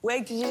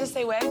Wig, did you just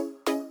say wig?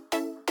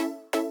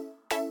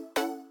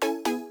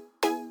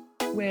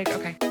 Wig,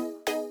 okay.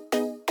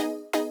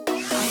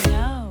 I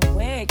know,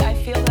 wig. I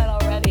feel that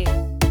already.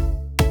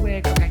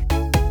 Wig, okay.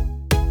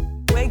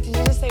 Wig, did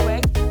you just say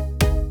wig?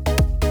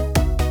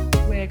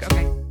 Wig,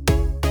 okay.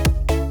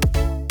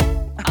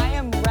 I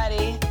am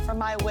ready for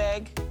my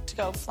wig to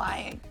go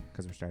flying.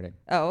 Because we're starting.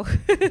 Oh,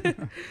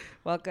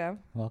 welcome.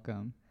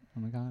 Welcome. Oh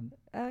my God.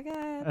 Oh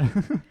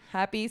God.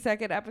 Happy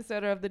second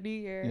episode of the new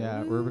year.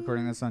 Yeah, we're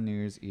recording this on New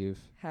Year's Eve.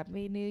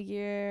 Happy New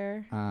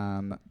Year.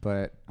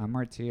 But I'm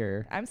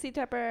Martyr. I'm C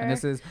Tepper. And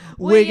this is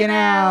Wiggin' Wiggin'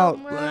 Out.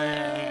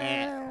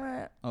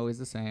 Out. Always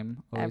the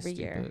same. Always Every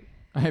year. stupid.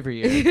 Every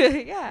year.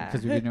 Yeah.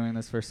 Because we've been doing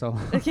this for so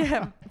long.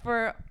 Yeah,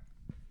 for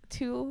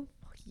 2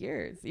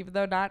 years, even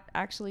though not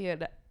actually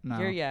a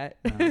year yet.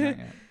 No, not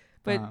yet.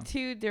 But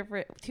 2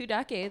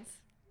 decades.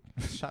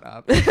 Shut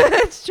up.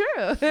 It's true.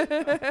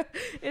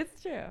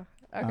 It's true.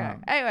 Okay.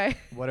 Anyway.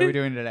 What are we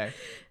doing today?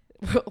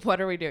 What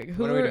are we doing?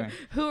 What are we doing?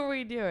 Who are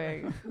we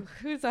doing?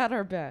 Who's on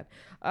our bed?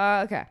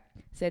 Okay.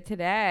 So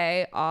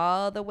today,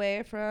 all the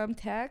way from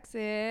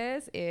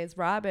Texas, is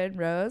Robin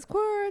Rose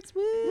Quartz.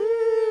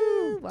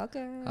 Woo!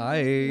 Welcome.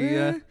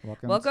 Hi.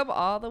 Welcome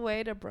all the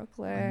way to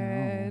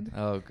Brooklyn.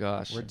 Oh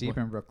gosh, We're deep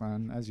in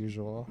Brooklyn as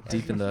usual.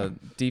 deep in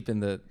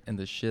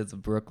the shiz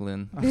of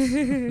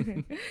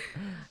Brooklyn.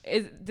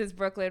 Does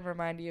Brooklyn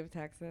remind you of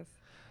Texas?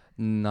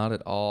 Not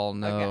at all.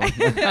 No.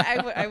 Okay.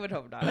 I would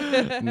hope not.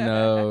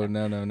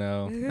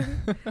 No.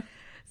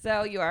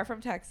 So you are from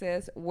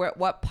Texas.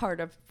 What part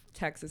of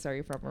Texas are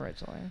you from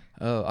originally?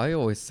 Oh, I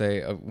always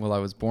say, I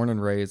was born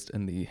and raised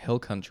in the hill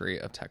country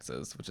of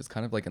Texas, which is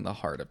kind of like in the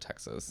heart of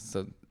Texas.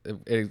 So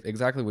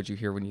exactly what you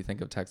hear when you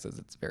think of Texas.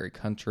 It's very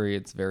country.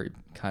 It's very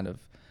kind of,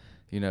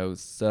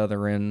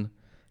 southern.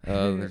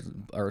 There's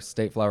our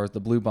state flowers, the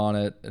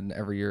bluebonnet, and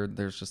every year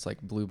there's just like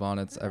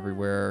bluebonnets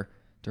everywhere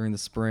during the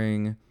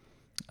spring.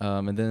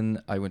 And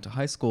then I went to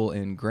high school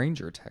in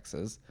Granger,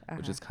 Texas,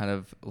 which is kind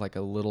of like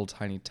a little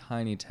tiny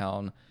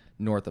town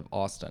north of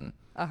Austin.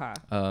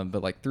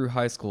 But like through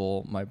high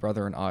school, my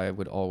brother and I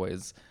would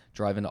always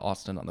drive into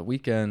Austin on the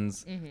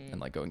weekends and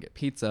like go and get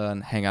pizza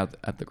and hang out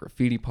at the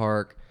graffiti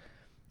park.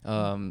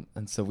 And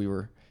so we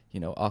were,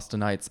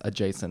 Austinites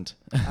adjacent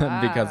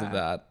because of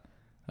that.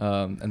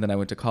 And then I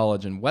went to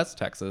college in West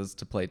Texas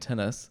to play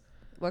tennis.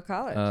 What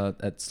college?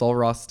 At Sul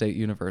Ross State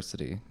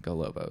University. Go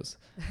Lobos.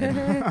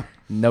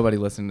 Nobody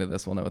listening to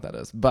this will know what that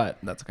is, but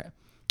that's okay.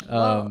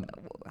 Well,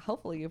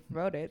 hopefully you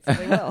promote it, so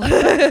they will.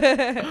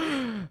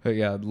 But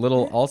yeah,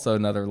 also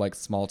another like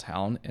small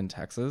town in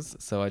Texas.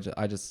 So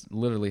I just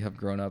literally have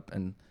grown up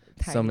in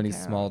so many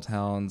small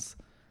towns.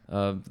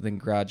 Then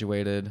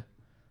graduated,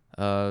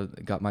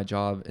 got my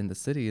job in the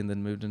city, and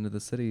then moved into the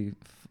city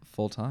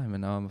full time,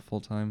 and now I'm a full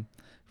time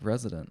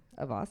resident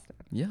Of Austin.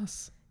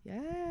 Yes.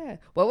 Yeah.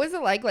 What was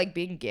it like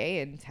being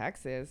gay in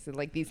Texas and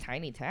like these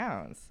tiny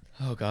towns?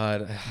 Oh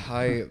God,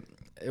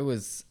 it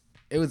was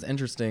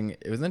interesting.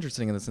 It was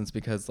interesting in the sense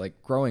because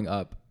like growing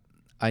up,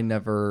 I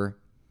didn't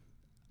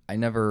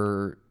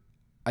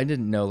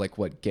know like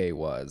what gay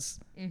was,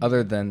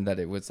 other than that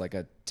it was like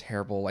a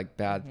terrible like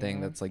bad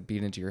thing that's like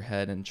beat into your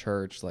head in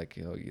church, like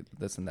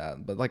this and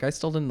that. But like I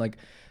still didn't like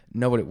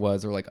know what it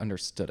was or like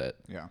understood it.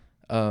 Yeah.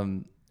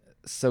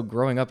 So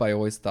growing up, I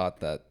always thought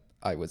that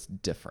I was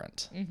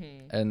different,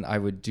 and I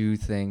would do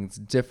things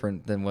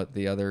different than what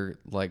the other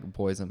like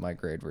boys in my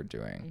grade were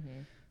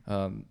doing.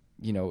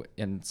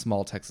 In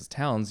small Texas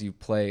towns, you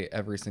play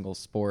every single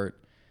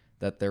sport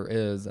that there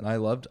is, and I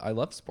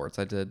loved sports.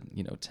 I did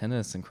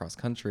tennis and cross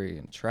country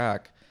and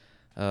track.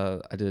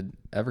 I did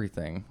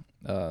everything.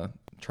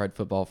 Tried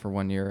football for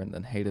 1 year and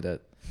then hated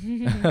it.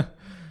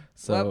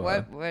 So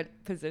what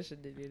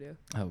position did you do?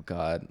 Oh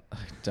God, I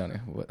don't know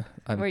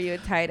what. Were you a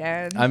tight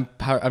end?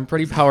 I'm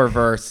pretty power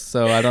versed,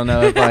 so I don't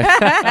know if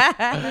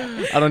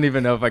I don't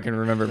even know if I can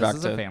remember This back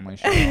is to a family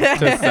show.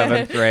 to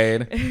 7th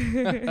grade.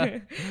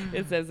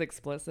 It says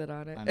explicit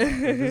on it. I know.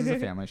 This is a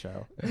family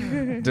show.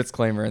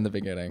 Disclaimer in the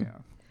beginning.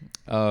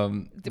 Yeah.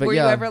 But Were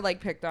yeah, you ever like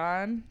picked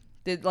on?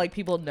 Did like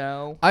people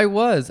know? I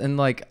was, and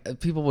like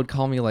people would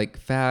call me like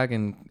fag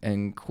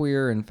and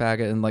queer and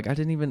faggot, and like I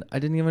didn't even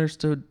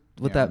understood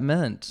what that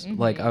meant.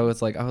 Like I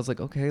was like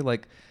okay,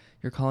 like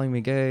you're calling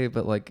me gay,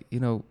 but like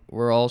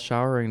we're all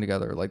showering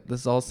together, like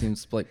this all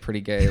seems like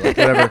pretty gay, like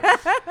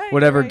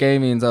whatever gay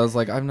means. I was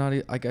like I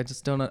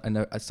just don't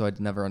know. So I'd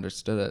never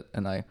understood it,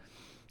 and I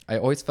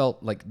always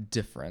felt like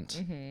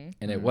different.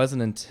 And it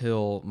wasn't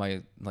until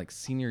my like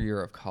senior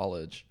year of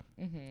college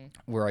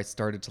where I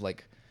started to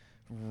like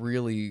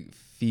really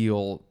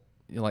feel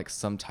like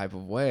some type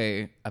of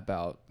way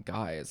about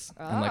guys.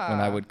 And like when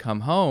I would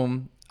come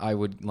home, I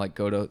would like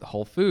go to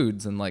Whole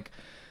Foods and like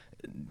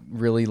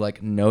really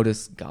like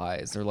notice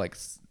guys or like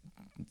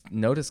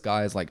notice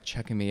guys like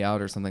checking me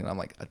out or something. And I'm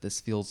like,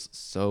 this feels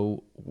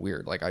so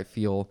weird. Like I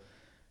feel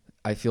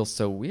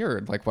so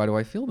weird. Like, why do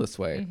I feel this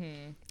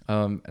way?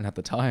 And at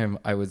the time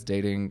I was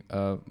dating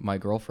my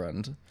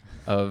girlfriend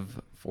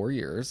of 4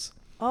 years.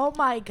 Oh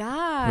my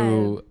God.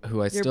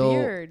 Who I Your still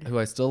beard. who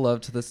I still love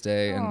to this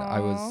day. And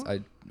Aww.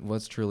 I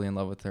was truly in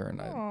love with her, and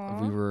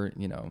we were,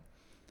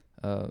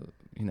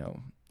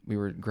 we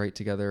were great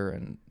together,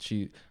 and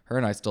her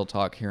and I still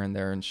talk here and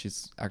there, and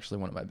she's actually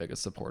one of my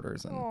biggest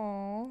supporters.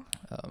 And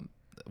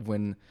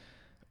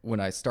when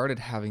I started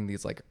having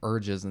these like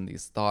urges and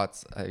these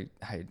thoughts, I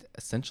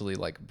essentially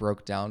like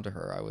broke down to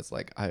her. I was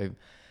like, I'm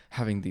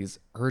having these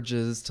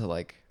urges to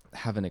like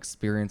have an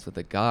experience with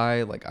a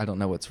guy. Like, I don't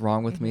know what's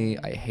wrong with me.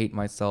 I hate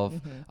myself.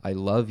 I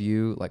love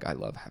you. Like, I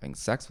love having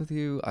sex with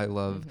you. I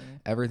love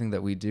everything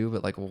that we do,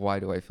 but like, why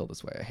do I feel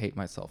this way? I hate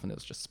myself. And it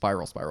was just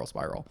spiral.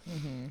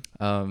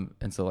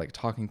 And so like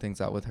talking things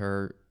out with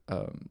her,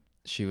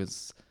 she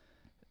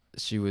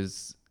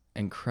was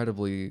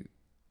incredibly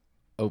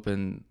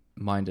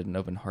open-minded and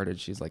open-hearted.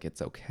 She's like,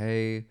 it's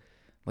okay.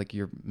 Like,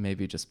 you're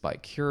maybe just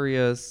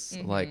bi-curious.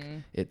 Like,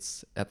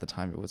 it's, at the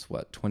time it was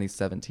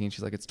 2017.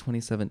 She's like, it's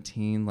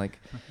 2017. Like,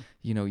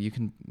 you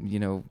can,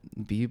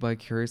 be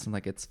bi-curious, and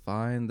like, it's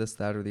fine, this,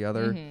 that, or the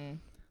other.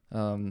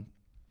 And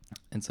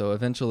so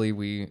eventually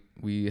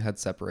we had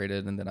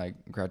separated, and then I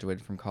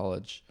graduated from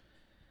college,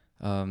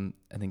 and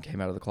then came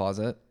out of the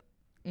closet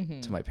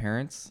to my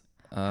parents.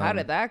 How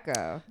did that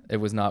go? It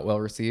was not well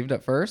received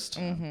at first,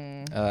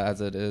 as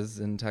it is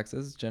in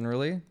Texas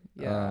generally.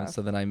 Yeah.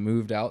 So then I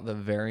moved out the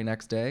very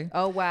next day.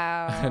 Oh,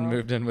 wow. And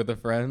moved in with a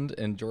friend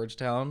in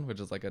Georgetown, which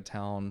is like a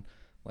town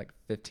like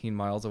 15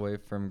 miles away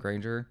from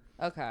Granger.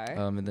 Okay.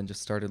 And then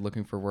just started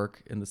looking for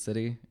work in the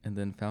city, and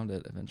then found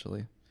it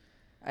eventually.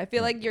 I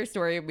feel like your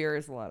story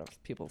mirrors a lot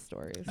of people's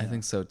stories. I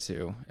think so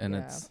too. And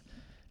Yeah.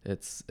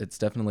 it's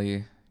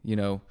definitely,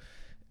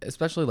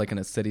 especially like in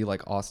a city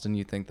like Austin,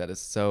 you think that is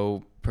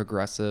so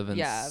progressive and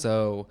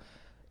so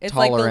It's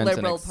like the tolerant and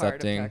liberal part of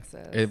accepting.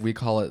 Texas. We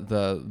call it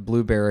the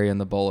blueberry in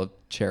the bowl of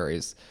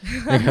cherries,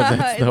 because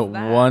it's the Is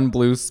that- one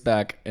blue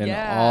speck in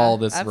all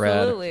this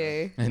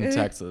absolutely. red in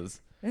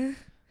Texas.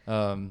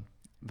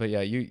 But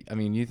yeah,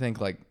 you think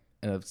like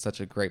in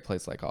such a great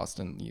place like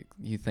Austin,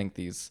 you think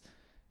these,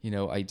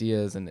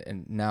 ideas,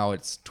 and now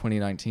it's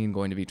 2019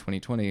 going to be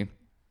 2020.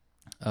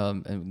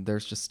 And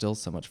there's just still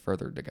so much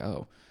further to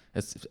go.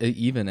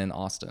 Even in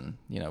Austin,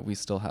 we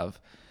still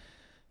have,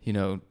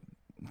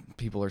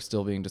 people are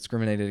still being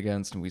discriminated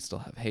against, and we still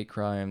have hate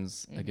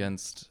crimes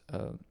against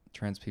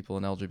trans people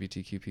and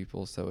LGBTQ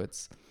people. So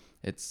it's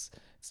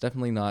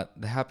definitely not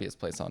the happiest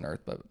place on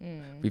earth, but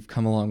we've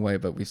come a long way,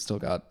 but we've still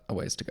got a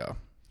ways to go.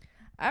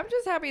 I'm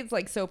just happy it's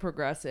like so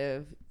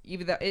progressive,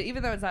 even though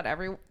it's not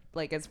every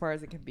like as far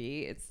as it can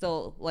be. It's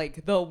still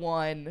like the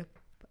one,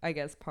 I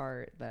guess,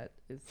 part that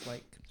is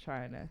like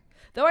trying to.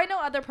 Though I know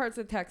other parts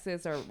of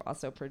Texas are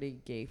also pretty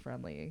gay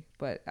friendly,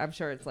 but I'm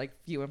sure it's like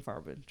few and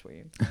far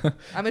between.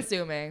 I'm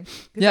assuming,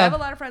 because I have a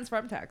lot of friends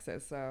from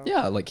Texas. So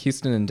Yeah, like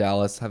Houston and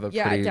Dallas have a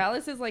pretty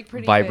Dallas is like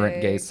pretty vibrant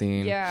big. gay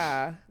scene.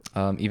 Yeah,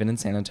 Even in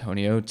San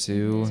Antonio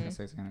too. I was gonna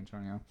say San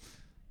Antonio.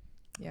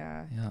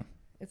 yeah, Yeah.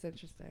 it's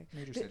interesting.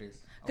 Major cities.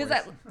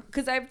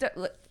 Because I've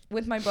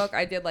with my book,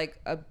 I did like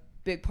a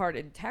big part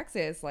in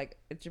Texas, like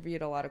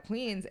interviewed a lot of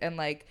queens, and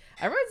like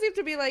everyone seemed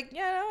to be like, yeah,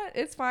 you know what?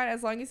 It's fine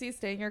as long as you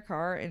stay in your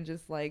car and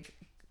just like,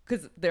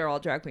 because they're all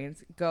drag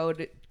queens, go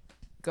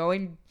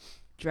and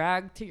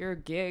drag to your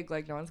gig,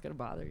 like no one's gonna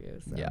bother you.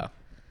 So.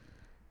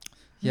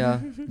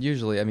 Yeah.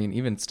 Usually,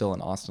 even still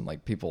in Austin,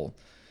 like people,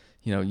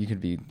 you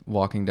could be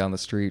walking down the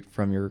street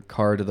from your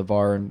car to the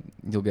bar, and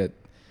you'll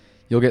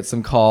get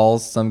some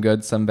calls, some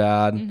good, some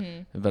bad,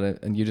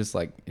 and you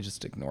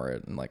just ignore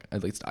it, and like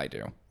at least I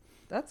do.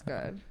 That's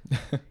good.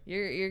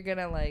 You're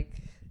gonna like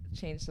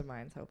change some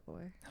minds,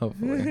 hopefully.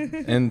 Hopefully.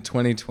 In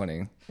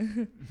 2020.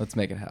 Let's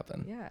make it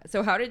happen. Yeah.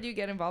 So how did you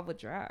get involved with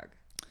drag?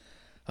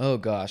 Oh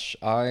gosh,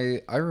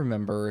 I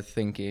remember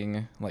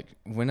thinking like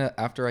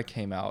after I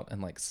came out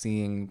and like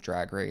seeing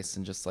Drag Race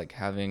and just like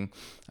having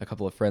a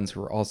couple of friends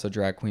who were also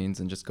drag queens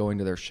and just going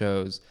to their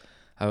shows,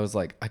 I was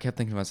like, I kept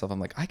thinking to myself, I'm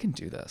like, I can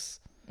do this.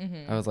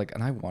 I was like,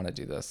 and I want to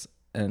do this.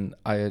 And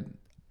I had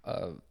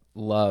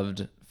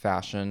loved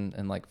fashion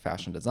and like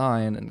fashion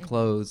design and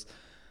clothes.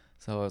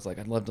 So I was like,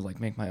 I'd love to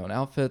like make my own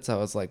outfits. I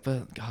was like,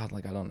 but God,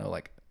 like I don't know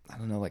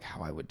like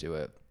how I would do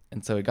it.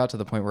 And so it got to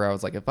the point where I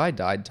was like, if I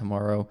died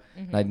tomorrow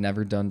and I'd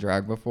never done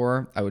drag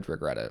before, I would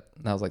regret it.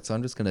 And I was like, so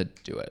I'm just gonna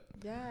do it.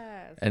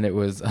 Yes. And it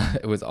was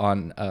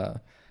on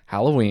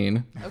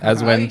Halloween, Okay.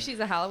 as when she's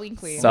a Halloween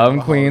queen. some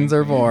queens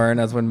are born,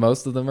 as when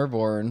most of them are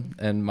born.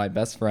 And my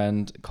best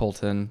friend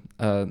Colton,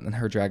 and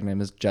her drag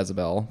name is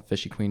Jezebel,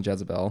 Fishy Queen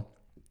Jezebel.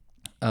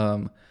 I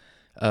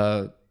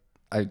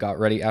got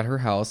ready at her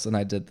house, and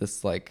I did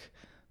this like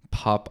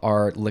pop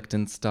art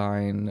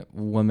Liechtenstein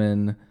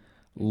woman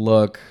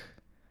look,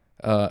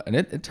 and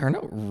it turned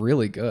out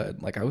really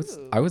good. Like I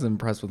was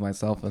impressed with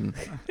myself, and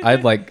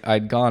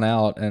I'd gone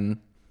out, and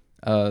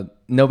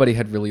nobody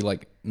had really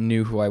like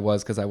knew who I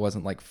was, because I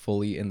wasn't like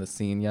fully in the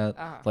scene yet.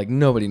 Like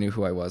nobody knew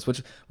who I was,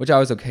 which I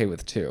was okay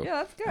with too. Yeah,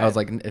 that's good. I was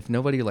like, if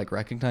nobody like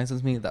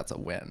recognizes me, that's a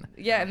win.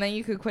 Yeah, and then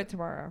you could quit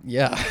tomorrow.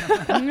 Yeah.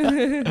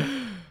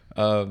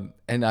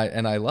 And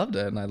I loved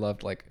it, and I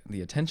loved like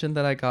the attention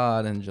that I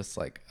got, and just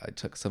like I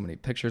took so many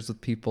pictures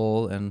with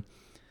people and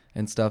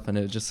stuff, and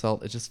it just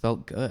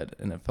felt good,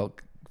 and it felt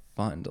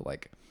fun to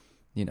like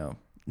you know,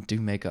 do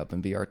makeup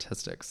and be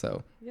artistic.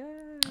 So Yeah.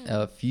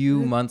 a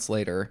few months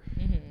later,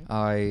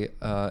 I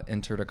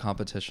entered a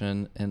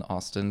competition in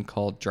Austin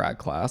called Drag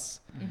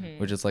Class,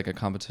 which is like a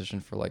competition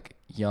for like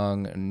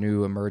young,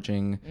 new,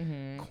 emerging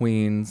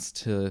queens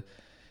to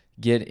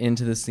get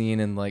into the scene.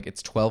 And like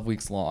it's 12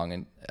 weeks long,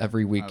 and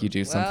every week you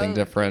do something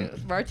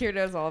different. Martyr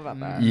knows all about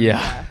that.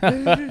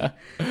 Yeah.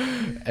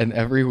 And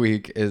every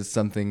week is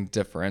something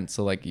different.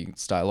 So like you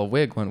style a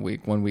wig one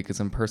week is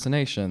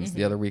impersonations,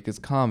 the other week is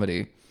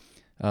comedy.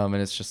 And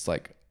it's just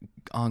like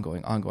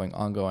ongoing.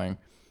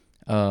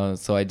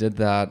 So I did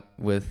that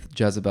with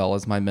Jezebel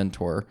as my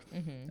mentor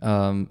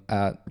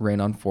at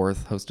Rain on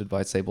Fourth, hosted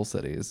by Sable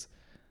Cities.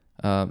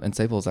 And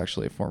Sable is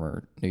actually a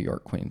former New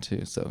York queen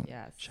too. So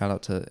Yes. shout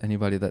out to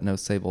anybody that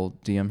knows Sable.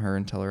 DM her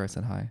and tell her I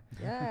said hi.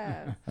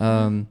 Yeah.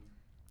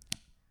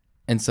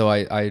 And so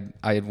I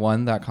had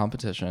won that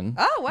competition.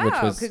 Oh wow!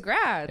 Which was,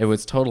 Congrats. it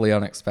was totally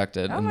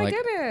unexpected. Oh and my like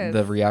goodness.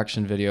 the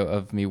reaction video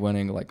of me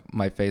winning, like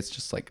my face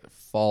just like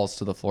falls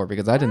to the floor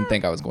because I didn't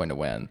think I was going to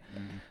win.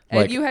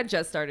 And you had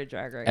just started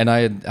Drag Race. And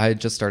I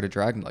had just started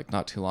drag like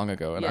not too long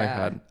ago, and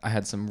Yeah. I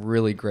had some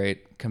really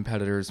great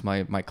competitors,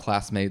 my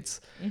classmates,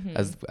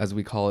 as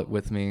we call it,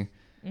 with me,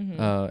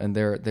 and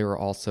they were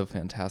all so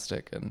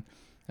fantastic, and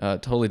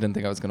totally didn't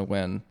think I was gonna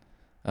win.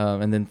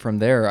 And then from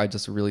there, I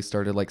just really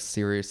started like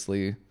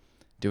seriously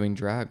doing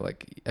drag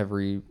like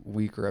every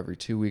week or every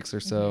 2 weeks or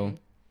so,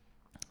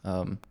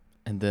 and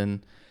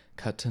then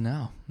cut to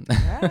now.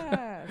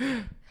 Yeah.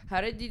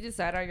 How did you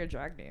decide on your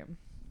drag name?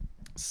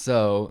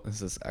 So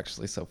this is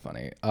actually so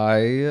funny.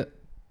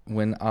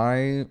 When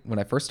I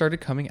first started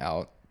coming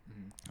out,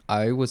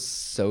 I was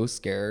so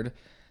scared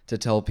to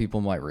tell people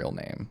my real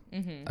name.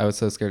 I was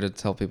so scared to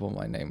tell people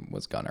my name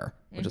was Gunner,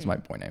 which is my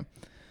boy name.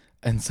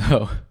 And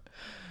so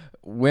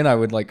when I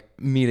would like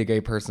meet a gay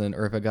person,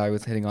 or if a guy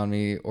was hitting on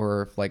me,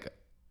 or if like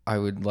I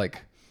would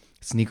like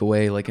sneak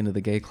away like into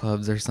the gay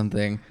clubs or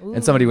something,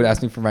 and somebody would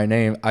ask me for my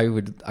name, I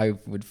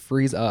would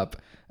freeze up.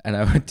 And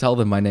I would tell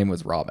them my name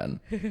was Robin.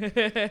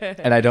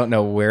 And I don't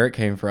know where it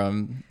came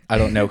from. I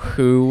don't know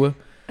who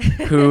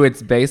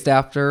it's based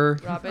after.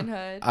 Robin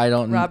Hood. I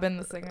don't. Robin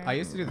the singer. I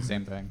used to do the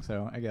same thing,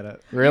 so I get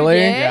it. Really?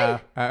 You did? Yeah,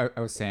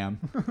 I was Sam.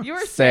 You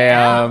were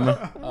Sam.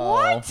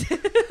 What?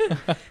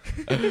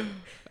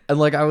 And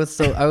like I was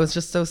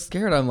just so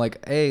scared. I'm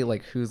like, hey,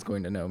 like who's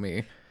going to know me?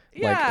 Like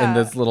Yeah. in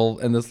this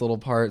little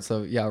part.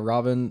 So yeah,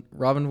 Robin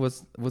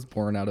was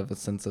born out of a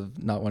sense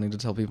of not wanting to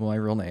tell people my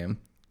real name.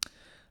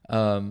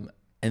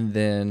 And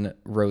then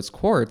Rose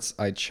Quartz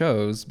I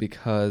chose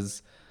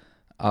because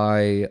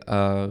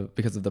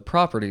because of the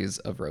properties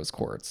of rose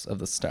quartz, of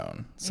the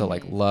stone. So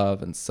like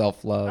love and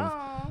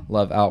self-love,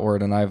 love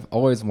outward. And I've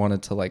always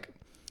wanted to like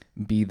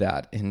be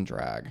that in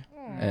drag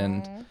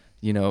and,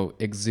 you know,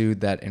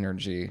 exude that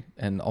energy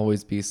and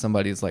always be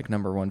somebody's like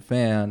number one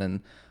fan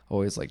and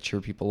always like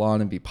cheer people on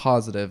and be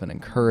positive and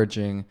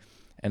encouraging.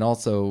 And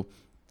also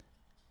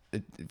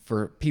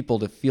for people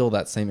to feel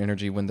that same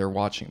energy when they're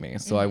watching me.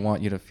 So I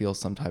want you to feel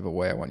some type of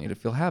way. I want you to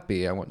feel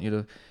happy. I want you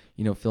to,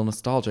 you know, feel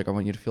nostalgic. I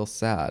want you to feel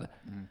sad,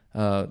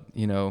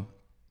 you know,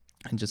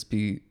 and just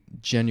be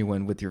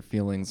genuine with your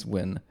feelings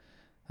when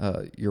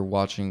you're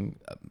watching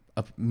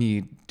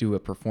me do a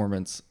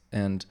performance,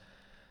 and,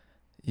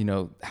 you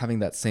know, having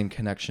that same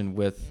connection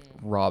with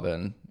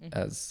Robin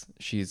as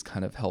she's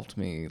kind of helped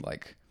me.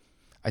 Like,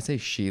 I say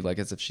she like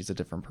as if she's a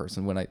different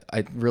person, when I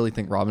really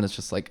think Robin is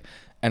just like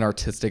an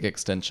artistic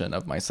extension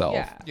of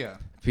myself. Yeah.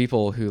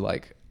 People who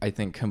like I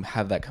think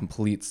have that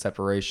complete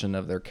separation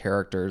of their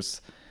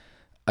characters.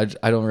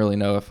 I don't really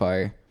know if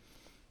I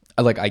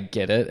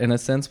get it in a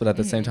sense, but at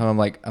the same time I'm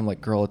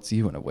like girl, it's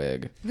you in a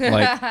wig.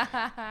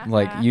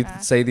 Like you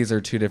say these are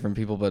two different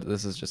people, but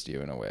this is just you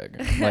in a wig,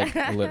 like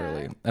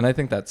literally. And I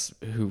think that's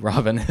who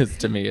Robin is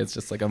to me. It's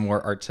just like a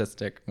more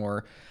artistic,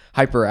 more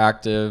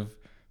hyperactive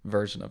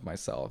version of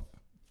myself.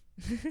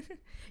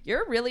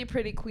 You're a really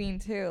pretty queen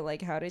too.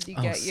 Like, how did you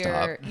get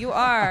stop. You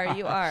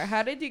are.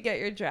 How did you get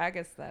your drag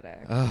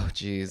aesthetic? Oh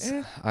geez,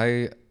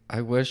 I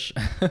wish.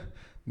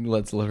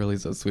 That's literally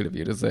so sweet of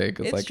you to say,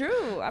 because It's like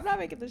true. I'm not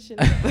making this shit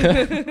up.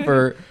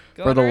 for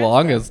Go the on our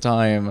longest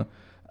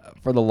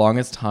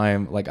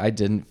time, like I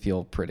didn't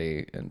feel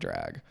pretty in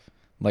drag.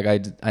 Like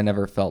I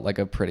never felt like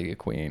a pretty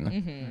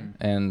queen,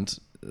 and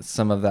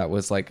some of that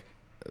was like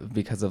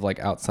because of like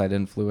outside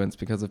influence,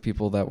 because of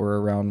people that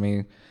were around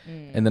me,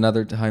 and then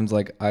other times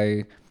like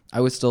I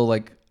was still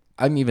like,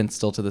 I'm even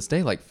still to this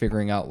day like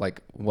figuring out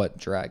like what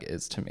drag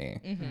is to me.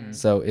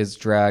 So is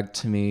drag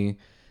to me,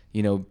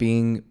 you know,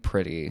 being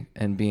pretty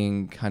and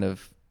being kind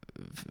of,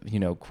 you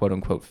know, quote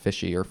unquote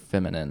fishy or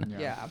feminine?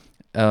 Yeah.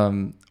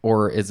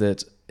 Or is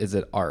it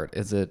art?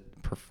 Is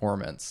it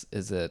performance?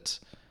 Is it,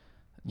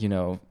 you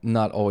know,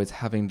 not always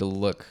having to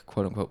look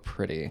quote unquote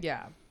pretty?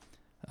 Yeah.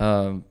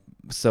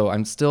 So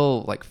I'm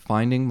still like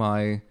finding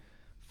my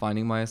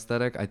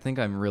aesthetic. I think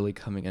I'm really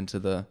coming into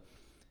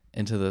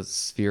the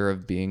sphere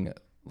of being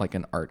like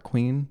an art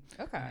queen.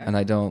 Okay. And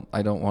I don't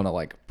want to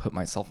like put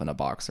myself in a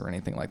box or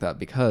anything like that,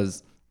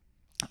 because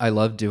I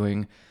love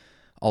doing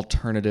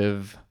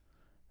alternative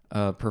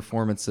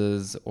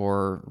performances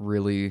or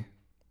really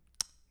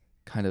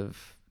kind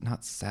of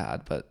not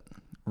sad, but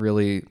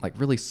really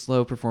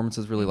slow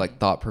performances, really like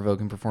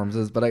thought-provoking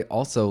performances. But I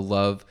also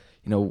love,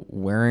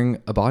 wearing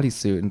a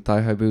bodysuit and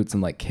thigh-high boots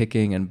and like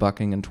kicking and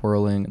bucking and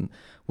twirling and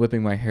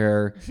whipping my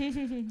hair.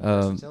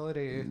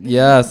 Versatility.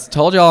 Yes,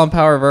 told y'all I'm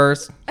power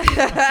versed.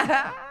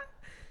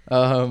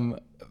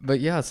 But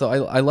yeah, so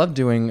I love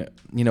doing,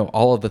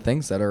 all of the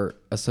things that are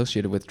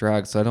associated with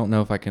drag. So I don't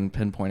know if I can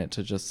pinpoint it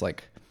to just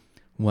like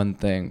one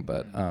thing,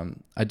 but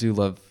I do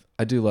love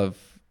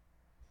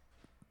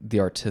the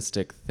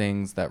artistic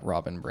things that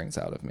Robin brings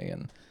out of me,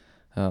 and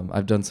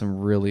I've done some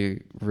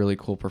really, really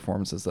cool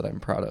performances that I'm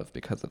proud of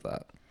because of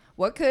that.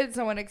 What could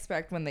someone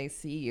expect when they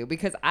see you?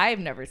 Because I've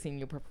never seen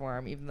you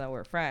perform, even though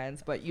we're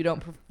friends, but you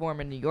don't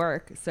perform in New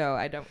York, so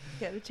I don't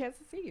get a chance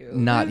to see you.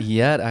 Not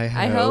yet, I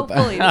hope.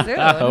 Hopefully soon.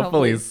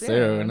 Hopefully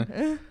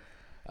soon.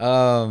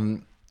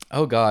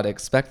 Oh God,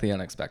 expect the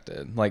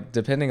unexpected. Like,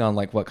 depending on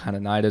like what kind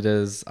of night it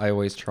is, I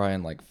always try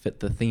and like fit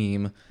the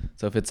theme.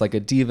 So if it's like a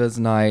divas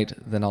night,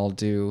 then I'll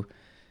do,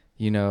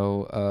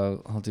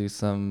 I'll do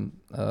some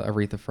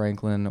Aretha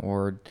Franklin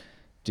or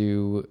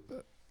do,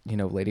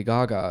 Lady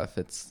Gaga. If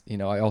it's,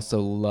 I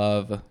also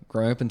love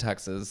growing up in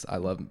Texas. I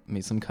love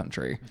me some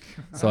country.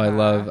 So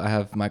I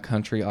have my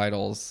country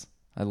idols.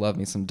 I love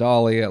me some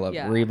Dolly. I love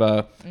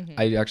Reba. Mm-hmm.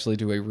 I actually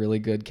do a really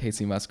good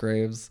Casey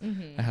Musgraves.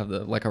 Mm-hmm. I have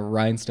a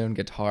rhinestone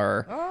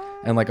guitar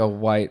and like a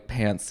white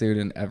pantsuit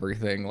and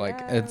everything.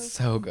 Like, it's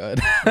so good.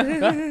 Do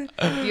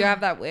you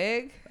have that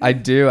wig? I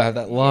do. I have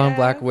that long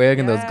black wig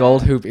and those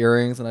gold hoop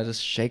earrings, and I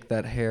just shake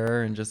that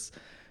hair and just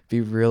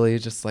be really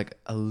just like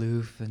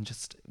aloof and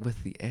just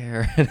with the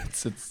air. it's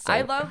so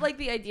I love like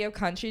the idea of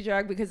country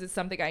drag because it's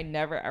something I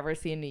never ever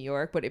see in New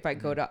York, but if I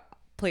go to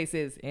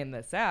places in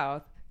the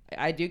South,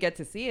 I do get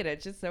to see it.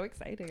 It's just so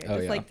exciting. I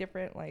just like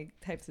different like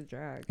types of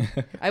drag.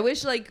 I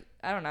wish like,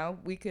 I don't know,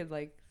 we could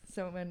like,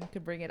 someone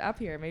could bring it up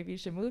here. Maybe you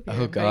should move here.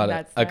 Oh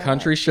God, a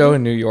country show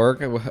in New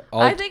York.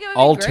 I think it would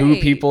all be two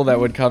great. people that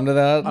would come to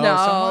that.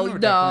 Someone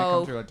would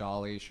definitely come to a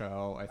Dolly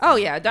show. I think. Oh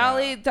yeah,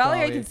 Dolly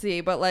I can see,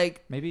 but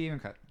like maybe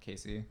even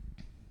Casey.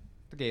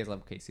 The gays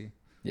love Casey.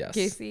 Yes.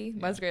 Casey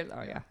Musgraves.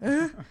 Oh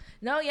yeah.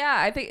 No, yeah.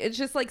 I think it's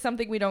just like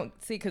something we don't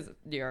see because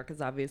New York is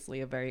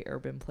obviously a very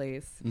urban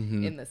place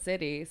in the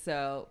city,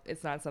 so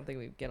it's not something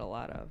we get a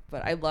lot of.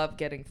 But I love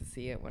getting to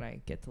see it when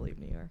I get to leave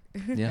New York.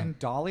 Yeah. And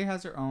Dolly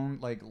has her own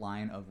like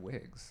line of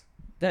wigs.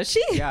 Does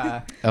she?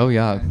 Yeah. Oh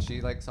yeah. And she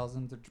like sells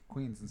them to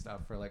queens and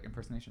stuff for like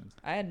impersonations.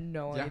 I had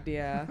no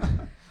idea.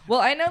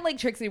 Well, I know like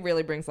Trixie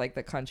really brings like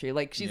the country.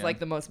 Like she's Yeah. like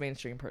the most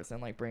mainstream person,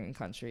 like bringing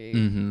country.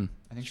 Mm-hmm.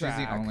 I think she's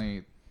Drag. the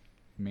only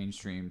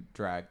mainstream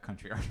drag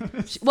country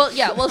artist. Well,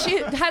 yeah. Well, she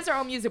has her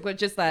own music, but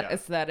just that Yeah.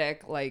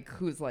 aesthetic, like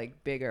who's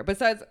like bigger.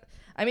 Besides,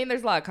 I mean,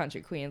 there's a lot of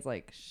country queens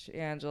like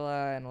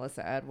Shangela and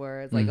Alyssa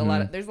Edwards. Like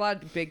there's a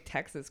lot of big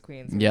Texas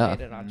queens who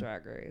made it on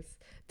Drag Race.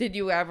 Did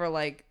you ever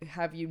like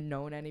have you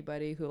known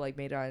anybody who like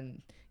made it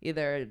on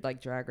either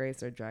like Drag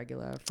Race or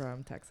Dragula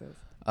from Texas?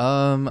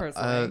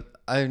 Personally?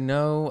 I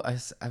know.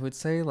 I would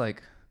say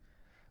like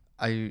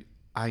I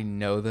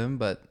know them,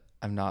 but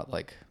I'm not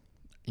like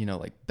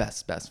like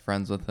best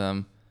friends with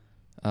them.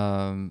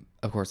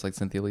 Of course, like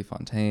Cynthia Lee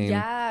Fontaine.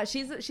 Yeah,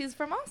 she's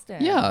from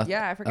Austin.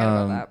 Yeah, I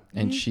forgot about that.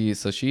 And she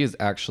is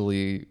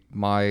actually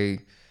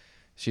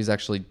she's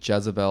actually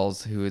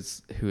Jezebel's, who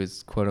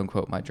is quote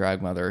unquote my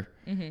drag mother.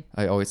 Mm-hmm.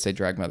 I always say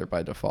drag mother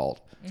by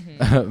default,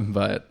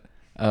 but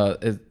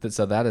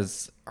so that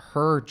is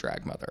her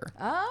drag mother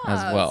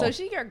as well. So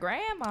she's your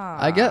grandma.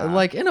 I get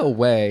like in a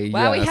way.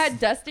 Wow, yes. we had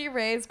Dusty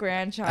Ray's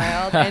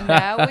grandchild, and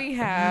now we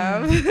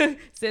have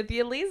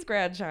Cynthia Lee's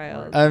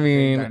grandchild. I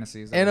mean,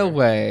 dynasties in a over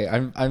way,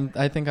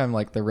 I think I'm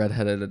like the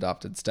redheaded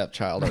adopted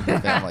stepchild of the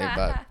family,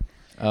 but.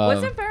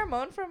 Wasn't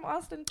Pheromone from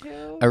Austin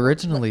too?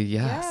 Originally,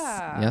 yes.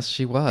 Yeah. Yes,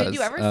 she was. Did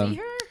you ever see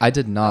her? I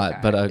did not,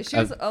 Okay. but she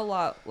was a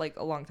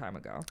long time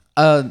ago.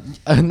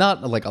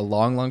 not like a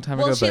long time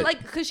ago, Well, but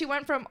because she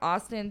went from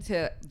Austin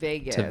to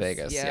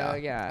Vegas.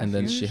 Yeah. And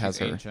then she She's has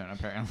her ancient,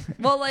 apparently.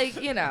 Well, like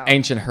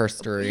ancient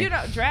history.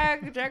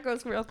 drag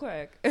goes real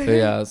quick. But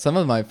yeah, some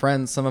of my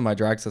friends, some of my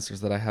drag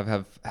sisters that I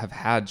have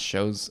had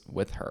shows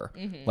with her,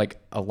 like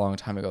a long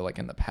time ago, like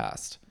in the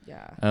past.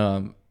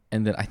 Yeah.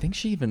 And then I think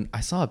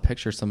I saw a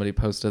picture somebody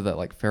posted that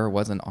like Farrah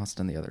was in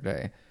Austin the other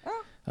day.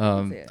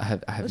 Oh, I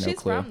have no she's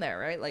clue. from there,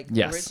 right? Like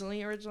Yes.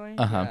 originally.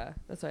 Uh-huh. Yeah,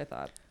 that's what I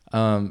thought.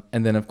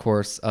 And then of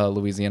course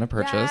Louisiana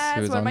Purchase, Yes,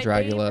 who is one on of my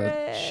Dragula.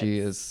 favorites. She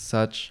is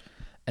such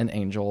an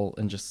angel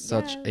and just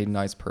such a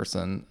nice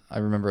person. I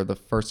remember the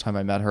first time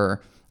I met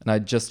her, and I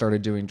just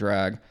started doing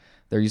drag.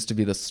 There used to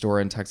be this store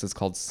in Texas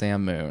called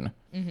Sam Moon,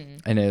 and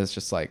it is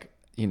just like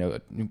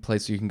a new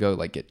place you can go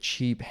like get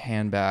cheap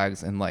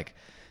handbags and like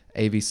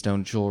AV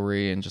Stone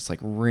jewelry and just like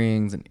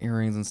rings and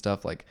earrings and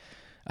stuff. Like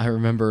I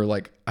remember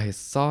like I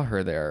saw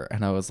her there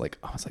and I was like,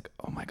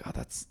 oh my God,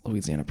 that's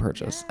Louisiana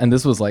Purchase. And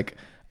this was like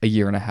a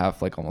year and a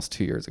half, like almost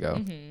 2 years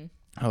ago.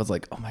 I was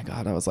like, oh my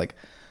God. I was like,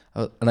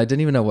 and I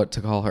didn't even know what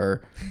to call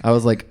her. I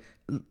was like,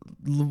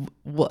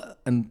 what?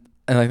 And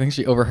and I think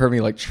she overheard me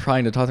like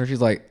trying to talk to her.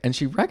 She's like, and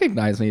she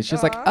recognized me.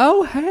 She's like,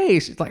 "Oh, hey."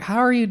 She's like, "How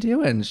are you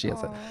doing?" She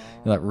has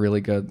that really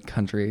good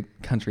country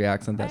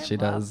accent that she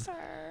does.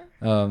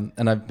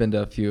 And I've been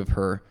to a few of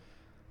her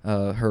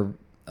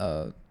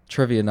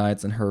trivia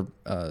nights and her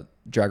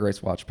drag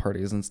race watch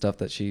parties and stuff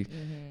that she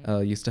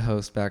used to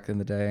host back in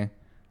the day.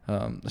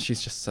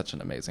 She's just such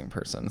an amazing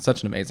person,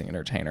 such an amazing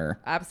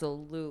entertainer.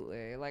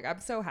 Absolutely. Like, I'm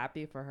so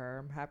happy for her.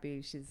 I'm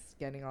happy she's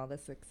getting all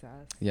this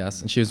success.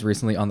 Yes, and she was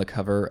recently on the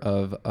cover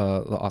of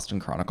the Austin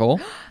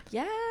Chronicle.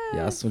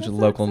 Yes, which is a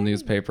local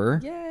newspaper.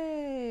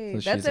 Yay.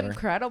 So That's she's our-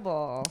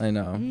 incredible. I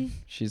know.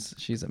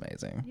 She's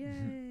amazing.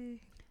 Yay.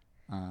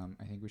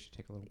 I think we should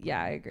take a little break.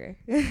 Yeah, I agree.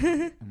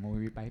 And we'll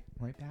be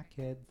right back,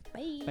 kids.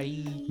 Bye.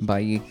 Bye.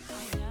 Bye.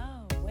 I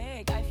know.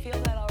 Wig. I feel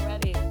that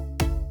already.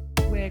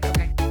 Wig,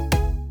 okay.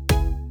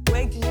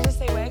 Wig. Did you just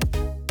say wig?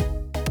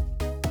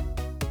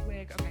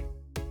 Wig, okay.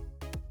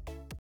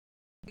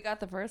 You got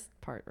the first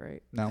part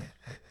right. No.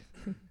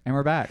 And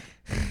we're back.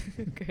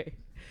 Great.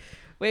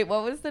 Wait,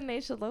 what was the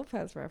Naisha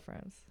Lopez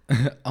reference?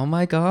 Oh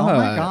my god. Oh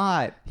my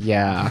god.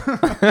 Yeah.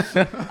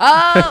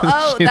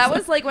 Oh, She's that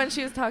was like when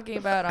she was talking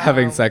about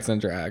having sex in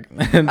drag.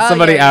 And Oh,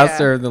 somebody yeah, asked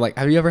yeah. her, they're like,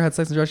 "Have you ever had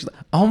sex in drag?" She's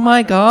like, "Oh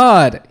my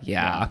god."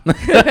 Yeah.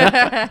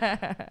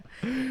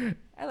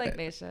 I like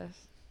Naisha.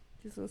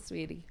 She's a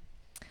sweetie.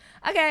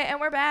 Okay, and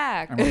we're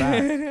back. And we're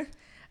back.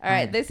 All right,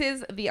 Hi. this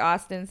is the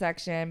Austin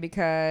section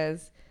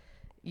because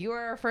you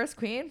are our first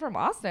queen from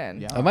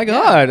Austin. Yeah. Oh my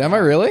god. Am I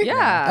really?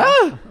 Yeah.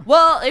 Ah.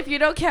 Well, if you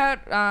don't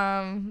count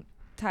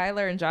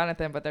Tyler and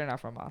Jonathan, but they're not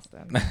from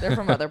Austin. They're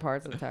from other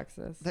parts of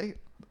Texas.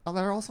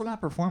 They're also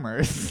not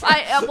performers.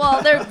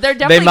 Well, they're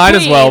definitely They might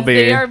as queens. well be.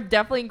 They are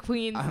definitely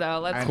queens, though.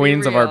 Let's be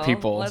Queens of our real.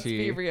 people. Let's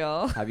be Gee.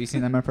 real. Have you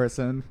seen them in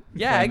person?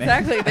 Yeah, Flaming.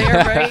 exactly. They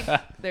are very.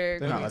 They're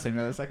They're not queens. listening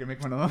to this. I can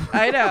make fun of them.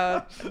 I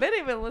know. They didn't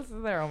even listen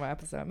to their own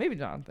episode. Maybe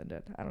Jonathan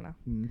did. I don't know.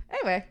 Mm.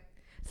 Anyway,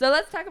 so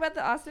let's talk about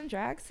the Austin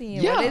drag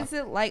scene. Yeah. What is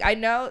it like? I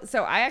know.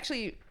 So I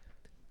actually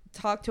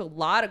talked to a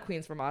lot of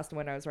queens from Austin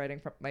when I was writing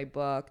for my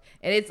book,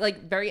 and it's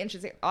like very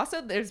interesting.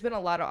 Also, there's been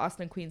a lot of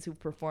Austin queens who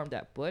performed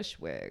at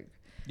Bushwig.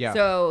 Yeah.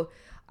 So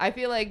I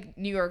feel like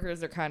New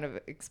Yorkers are kind of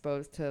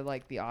exposed to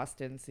like the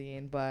Austin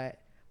scene, but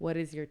what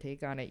is your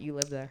take on it? You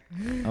live there.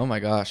 Oh my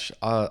gosh.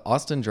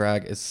 Austin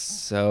drag is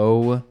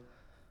so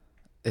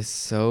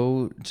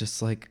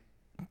just like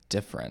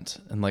different.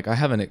 And like I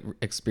haven't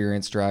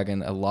experienced drag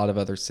in a lot of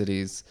other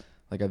cities.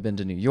 Like I've been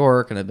to New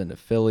York and I've been to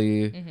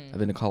Philly. I've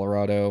been to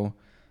Colorado.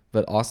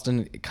 But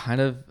Austin,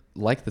 kind of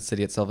like the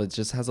city itself, it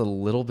just has a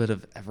little bit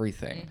of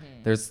everything.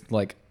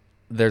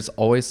 There's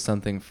always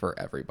something for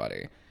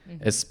everybody,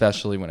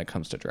 especially when it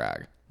comes to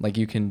drag. Like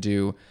you can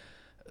do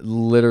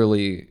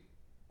literally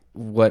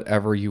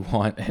whatever you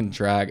want in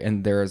drag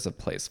and there is a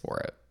place for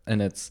it.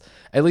 And it's,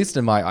 at least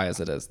in my eyes,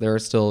 it is. There are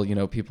still,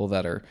 people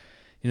that are,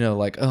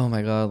 like, oh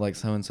my God, like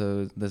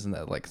so-and-so, this and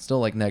that, like still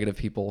like negative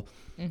people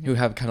who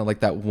have kind of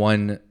like that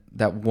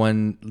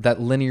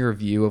linear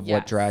view of what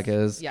Yes. drag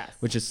is, Yes.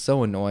 which is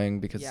so annoying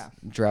because Yeah.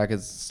 drag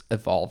has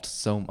evolved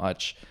so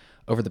much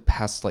over the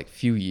past like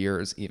few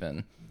years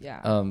even.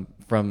 Yeah.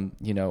 From,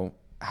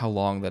 how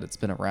long that it's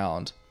been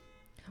around.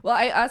 Well,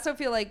 I also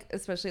feel like,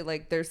 especially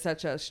like there's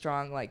such a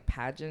strong like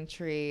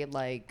pageantry,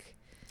 like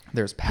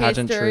There's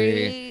pageantry.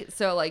 history.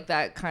 So like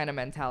that kind of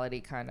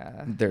mentality kind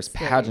of. There's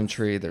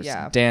pageantry, there's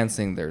Yeah.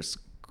 dancing, there's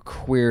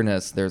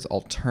queerness, there's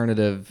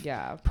alternative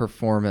Yeah.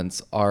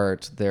 performance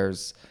art,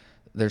 there's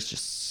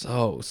just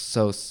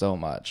so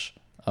much.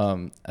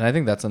 And I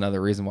think that's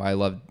another reason why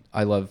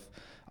I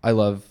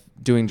love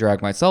doing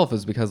drag myself,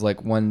 is because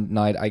like one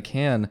night I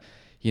can,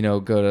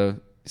 go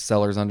to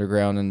Sellers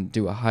Underground and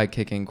do a high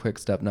kicking quick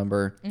step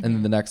number, and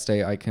then the next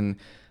day I can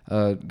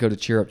go to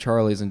Cheer Up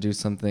Charlie's and do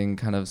something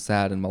kind of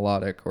sad and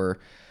melodic, or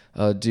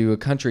do a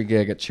country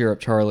gig at Cheer Up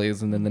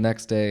Charlie's, and then the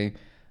next day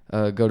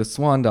go to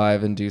Swan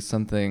Dive and do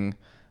something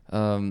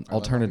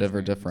alternative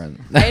or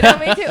different. I know,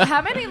 me too.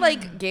 How many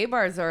like gay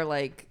bars are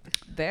like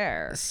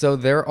there? So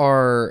there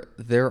are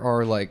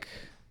like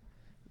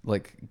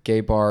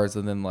gay bars,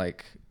 and then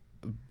like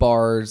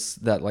bars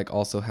that like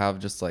also have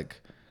just like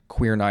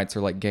queer nights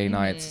or like gay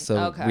nights.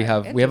 So Okay. we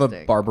have a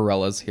Interesting.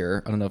 Barbarella's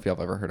here. I don't know if y'all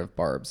have ever heard of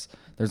Barb's.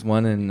 There's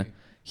one in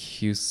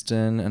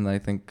Houston and I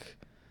think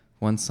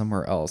one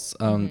somewhere else.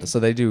 So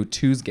they do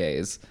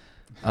Tuesdays.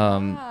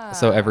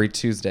 So every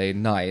Tuesday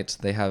night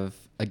they have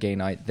a gay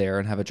night there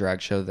and have a drag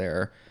show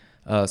there.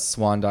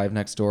 Swan Dive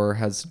next door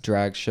has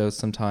drag shows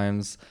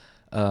sometimes.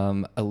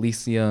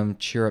 Elysium,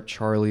 Cheer Up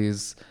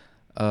Charlie's,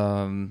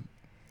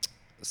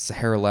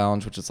 Sahara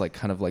Lounge, which is like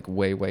kind of like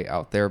way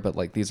out there, but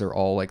like these are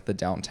all like the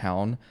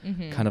downtown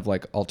kind of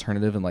like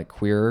alternative and like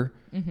queer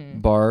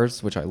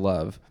bars, which I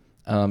love.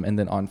 And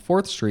then on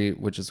 4th Street,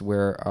 which is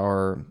where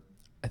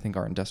I think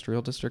our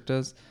industrial district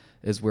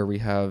is where we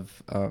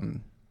have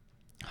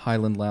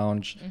Highland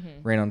Lounge,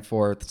 Rain on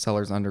 4th,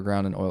 Sellers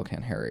Underground, and Oil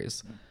Can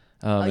Harry's.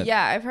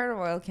 Yeah, I've heard of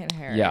Oil Can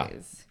Harry's. Yeah.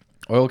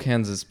 Oil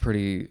Cans is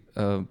pretty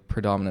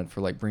predominant for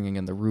like bringing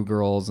in the Rue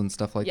Girls and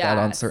stuff like that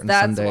on certain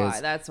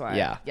Sundays. That's why.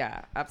 Yeah.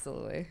 Yeah,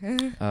 absolutely.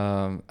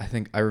 I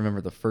think I remember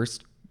the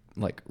first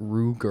like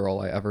Rue girl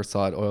I ever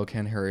saw at Oil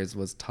Can Harry's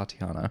was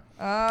Tatiana.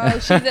 Oh,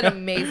 she's an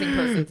amazing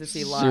person to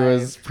see live. She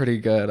was pretty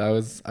good. I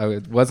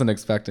wasn't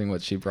expecting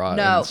what she brought.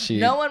 No, and she,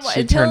 no one.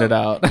 She turned it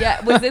out.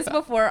 Yeah, was this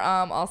before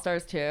All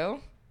Stars 2?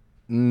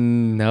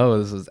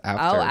 No, this was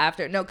after. Oh,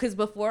 after. No, because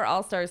before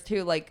All Stars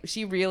 2, like,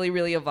 she really,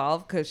 really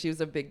evolved because she was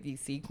a big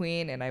DC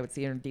queen, and I would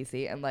see her in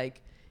DC. And,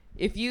 like,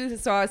 if you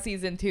saw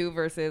season 2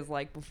 versus,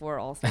 like, before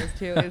All Stars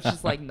 2, it's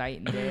just, like, night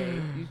and day.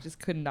 You just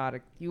could not,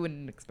 you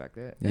wouldn't expect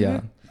it.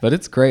 Yeah, but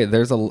it's great.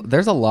 There's a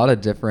lot of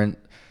different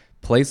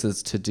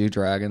places to do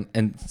drag,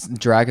 and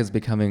drag is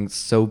becoming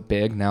so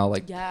big now.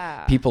 Like,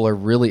 Yeah. people are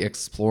really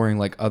exploring,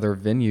 like, other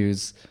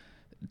venues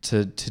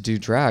to do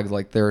drag.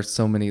 Like, there are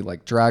so many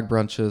like drag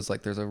brunches.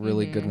 Like, there's a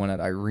really good one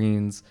at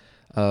Irene's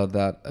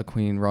that a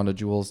queen Rhonda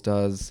Jules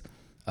does.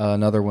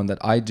 Another one that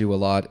I do a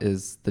lot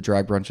is the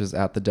drag brunches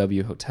at the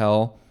W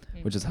Hotel,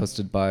 which is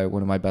hosted by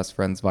one of my best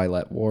friends,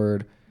 Violet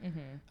Ward.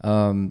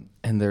 And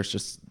there's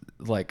just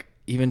like,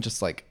 even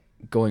just like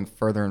going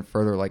further and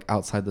further, like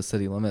outside the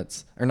city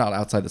limits, or not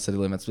outside the city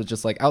limits, but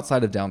just like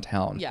outside of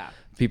downtown. Yeah.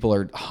 People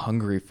are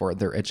hungry for it.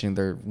 They're itching.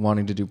 They're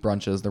wanting to do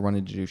brunches. They're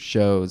wanting to do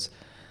shows.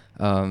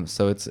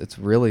 So it's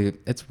really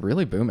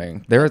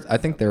booming. I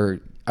think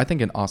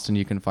in Austin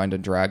you can find a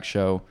drag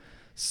show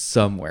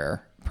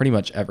somewhere pretty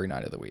much every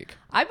night of the week.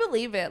 I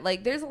believe it.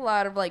 Like, there's a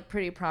lot of, like,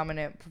 pretty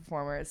prominent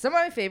performers. Some of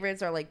my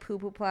favorites are, like, Poo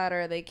Poo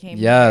Platter. They came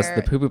Yes, here.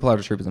 the Poo Poo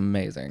Platter troupe is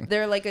amazing.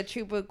 They're, like, a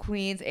troupe of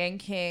queens and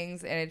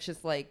kings, and it's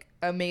just, like,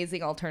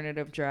 amazing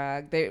alternative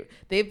drag.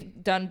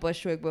 They've done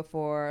Bushwick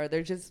before.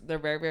 They're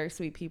very, very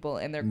sweet people,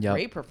 and they're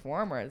great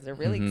performers. They're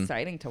really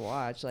exciting to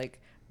watch.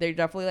 Like, they're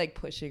definitely, like,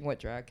 pushing what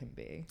drag can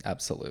be.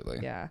 Absolutely.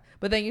 Yeah.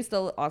 But then you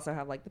still also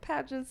have, like, the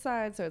pageant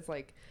side, so it's,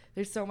 like,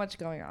 there's so much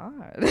going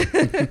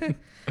on.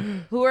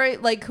 Who are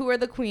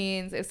the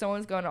queens? If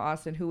someone's going to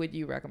Austin, who would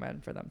you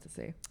recommend for them to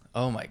see?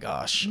 Oh my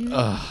gosh.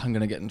 I'm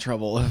going to get in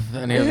trouble if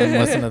any of them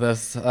listen to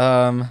this.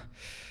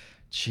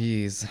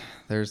 Geez,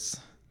 there's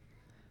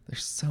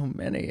so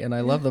many, and I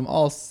love them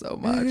all so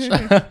much.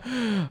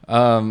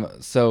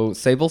 So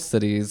Sable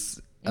Cities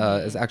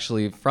is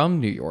actually from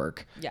New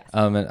York. Yes.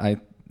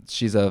 And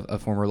she's a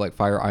former like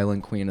Fire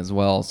Island queen as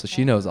well, so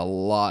she knows a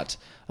lot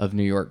of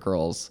New York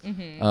girls.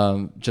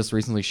 Just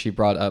recently, she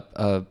brought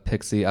up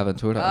Pixie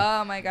Aventura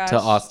Oh my gosh. to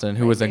Austin,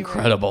 who My was favorite.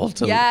 incredible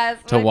to Yes,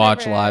 my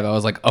watch favorite. live. I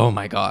was like, oh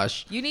my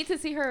gosh. You need to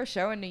see her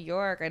show in New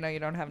York. I know you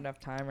don't have enough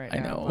time right I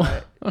now.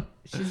 know. But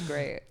she's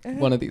great.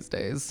 One of these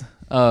days.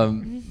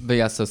 But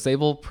yeah, so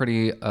Sable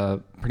pretty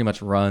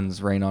much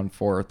runs Rain on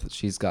 4th.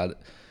 She's got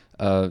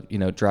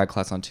drag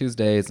class on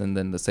Tuesdays, and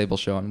then the Sable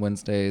show on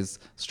Wednesdays,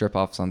 strip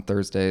offs on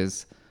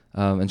Thursdays.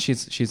 And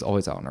she's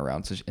always out and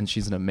around. And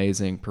she's an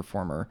amazing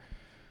performer.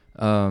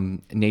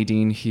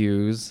 Nadine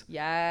Hughes.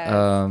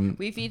 Yes.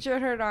 We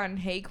featured her on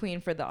Hey Queen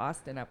for the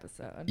Austin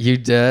episode. You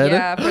did?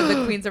 Yeah, for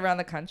the queens around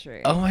the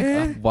country. Oh my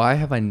god! Why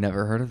have I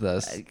never heard of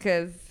this?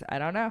 Because I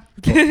don't know.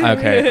 Okay,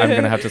 I'm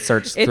gonna have to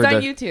search It's through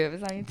on YouTube.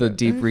 It's on YouTube. the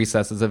deep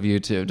recesses of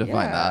YouTube to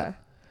find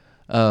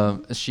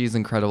that. She's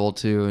incredible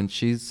too, and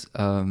she's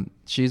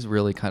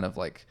really kind of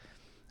like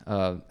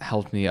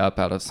helped me up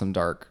out of some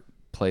dark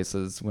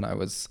places when I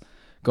was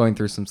going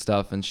through some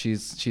stuff, and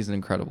she's an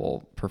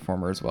incredible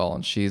performer as well,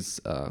 and she's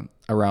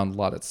around a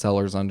lot at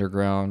Sellers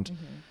Underground,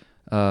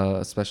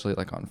 especially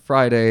like on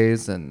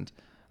Fridays, and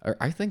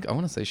I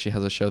want to say she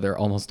has a show there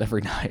almost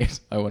every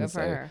night. I want to Good for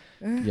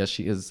say, her. yeah,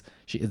 she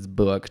is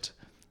booked.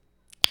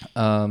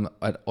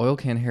 At Oil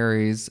Can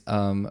Harry's,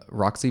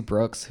 Roxy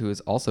Brooks, who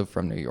is also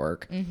from New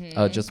York,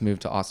 just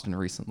moved to Austin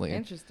recently.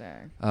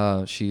 Interesting.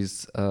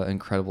 She's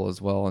incredible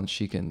as well, and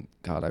she can.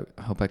 God,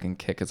 I hope I can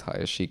kick as high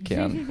as she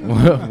can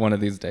one of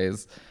these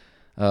days.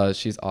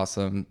 She's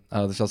awesome.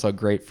 There's also a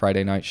great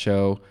Friday night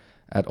show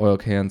at Oil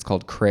Cans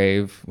called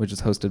Crave, which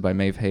is hosted by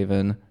Maeve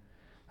Haven,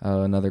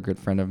 another good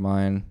friend of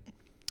mine.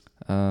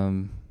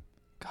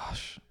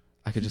 Gosh,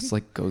 I could just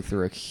like go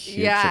through a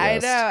huge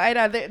list. I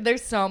know.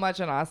 There's so much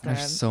in Austin.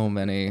 There's so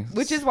many.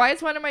 Which is why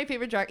it's one of my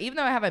favorite drag. Even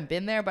though I haven't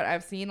been there, but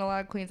I've seen a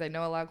lot of queens. I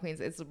know a lot of queens.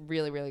 It's a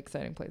really, really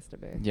exciting place to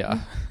be.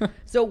 Yeah.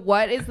 So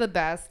what is the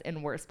best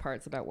and worst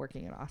parts about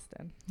working in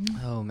Austin?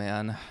 Oh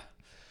man.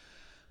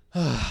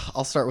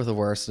 I'll start with the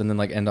worst and then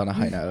like end on a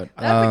high note.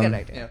 That's a good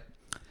idea.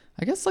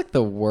 I guess like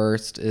the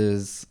worst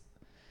is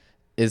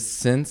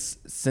since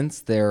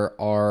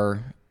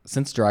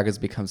drag has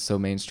become so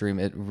mainstream,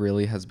 it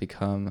really has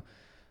become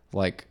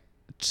like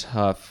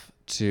tough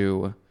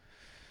to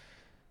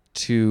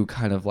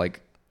kind of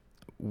like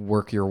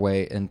work your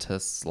way into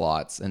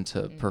slots,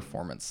 into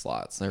performance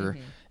slots, or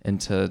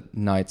into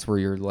nights where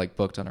you're like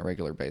booked on a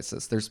regular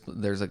basis.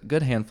 There's a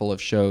good handful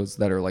of shows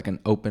that are like an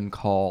open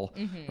call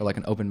or like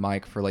an open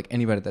mic for like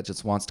anybody that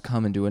just wants to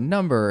come and do a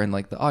number, and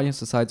like the audience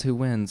decides who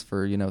wins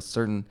for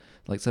certain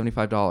like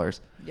 $75.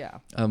 Yeah.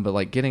 But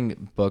like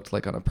getting booked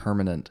like on a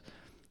permanent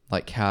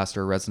like cast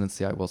or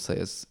residency, I will say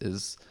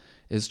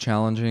is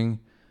challenging.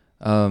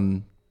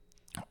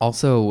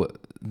 Also,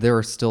 there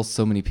are still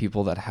so many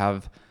people that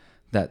have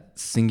that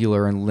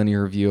singular and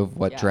linear view of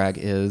what drag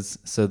is.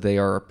 So they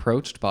are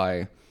approached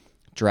by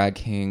drag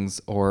kings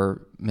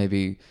or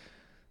maybe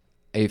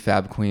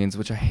AFAB queens,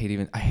 which I hate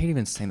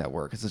even saying that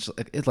word because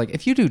it's like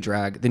if you do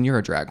drag, then you're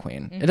a drag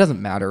queen. It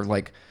doesn't matter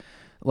like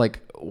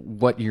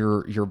what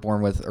you're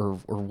born with or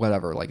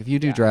whatever. Like if you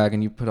do drag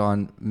and you put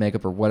on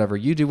makeup or whatever,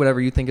 you do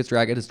whatever you think is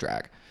drag, it is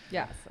drag.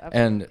 Yes, absolutely.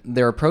 And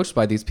they're approached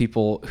by these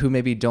people who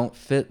maybe don't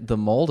fit the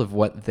mold of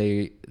what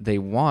they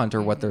want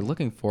or what they're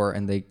looking for,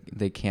 and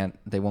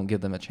they won't give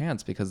them a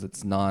chance because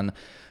it's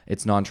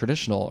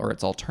non-traditional or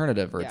it's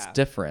alternative or it's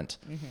different.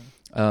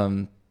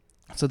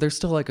 So there's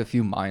still like a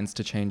few minds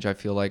to change, I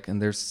feel like, and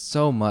there's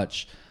so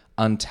much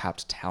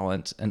untapped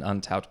talent and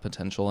untapped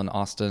potential in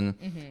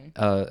Austin,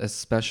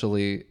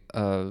 especially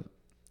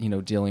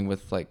dealing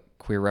with like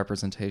queer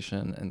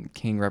representation and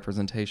king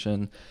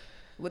representation.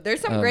 Well,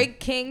 there's some great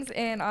kings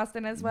in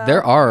Austin as well.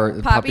 There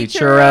are. Poppy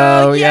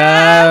Churro, yes,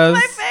 yes.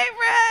 my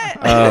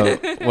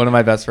favorite. One of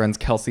my best friends,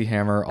 Kelsey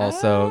Hammer,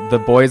 also. The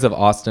Boys of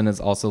Austin is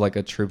also like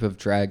a troupe of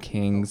drag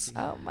kings.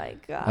 Oh my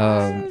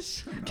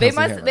gosh.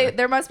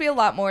 There must be a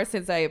lot more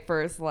since I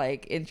first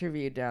like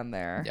interviewed down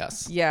there.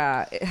 Yes.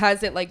 Yeah.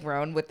 Has it like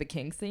grown with the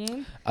king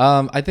scene?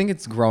 I think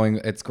it's growing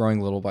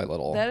little by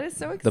little. That is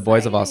so exciting. The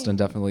Boys of Austin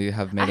definitely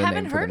have made I a name for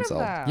haven't heard of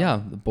themselves. them.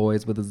 Yeah, the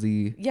Boys with a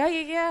Z.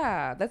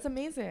 Yeah. That's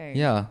amazing.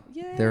 Yeah.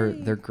 Yay.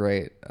 They're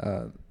great.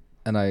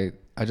 And I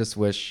just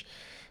wish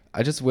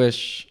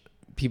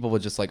people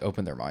would just like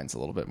open their minds a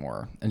little bit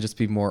more and just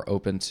be more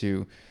open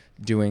to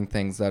doing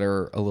things that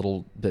are a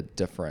little bit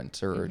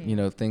different or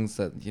things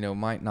that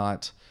might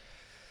not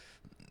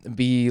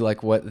be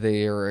like what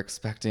they are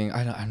expecting.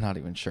 I'm not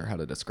even sure how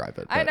to describe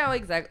it. I know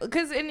exactly,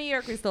 because in New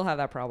York we still have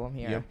that problem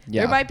here. Yep.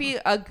 Yeah. There might be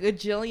a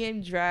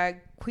gajillion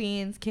drag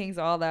queens, kings,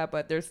 all that,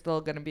 but they're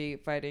still going to be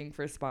fighting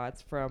for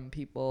spots from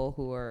people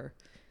who are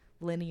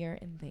linear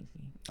in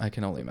thinking. I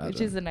can only imagine.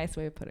 Which is a nice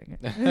way of putting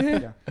it.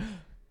 Yeah.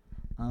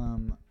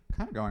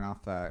 Kind of going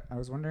off that, I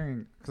was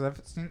wondering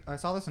because I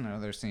saw this in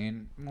another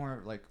scene,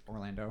 more like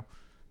Orlando.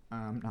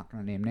 I'm not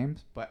gonna name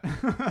names, but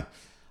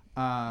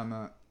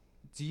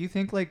do you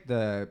think like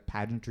the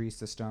pageantry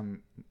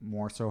system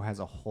more so has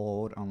a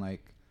hold on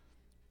like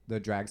the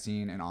drag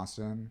scene in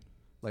Austin?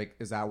 Like,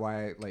 is that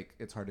why like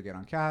it's hard to get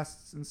on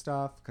casts and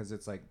stuff? Because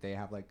it's like they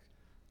have like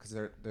because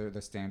they're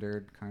the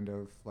standard kind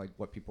of like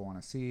what people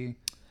want to see.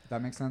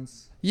 That makes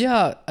sense.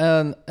 Yeah,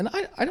 and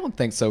I don't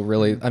think so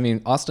really. I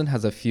mean, Austin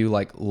has a few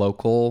like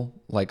local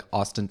like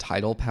Austin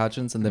title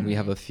pageants, and then we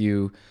have a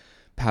few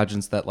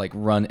pageants that like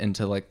run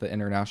into like the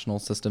international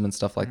system and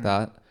stuff like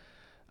that.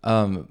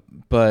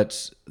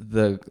 But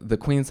the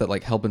queens that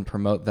like help and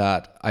promote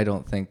that, I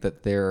don't think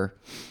that they're,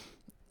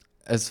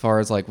 as far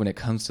as like when it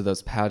comes to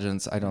those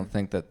pageants, I don't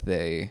think that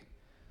they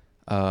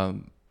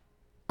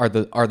are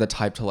the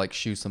type to like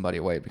shoo somebody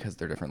away because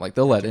they're different. Like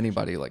they'll let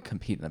anybody like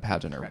compete in a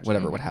pageant or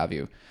whatever, what have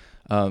you.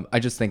 I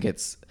just think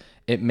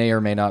it may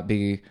or may not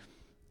be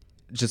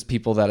just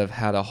people that have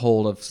had a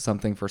hold of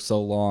something for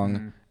so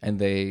long and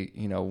they,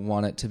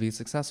 want it to be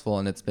successful,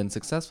 and it's been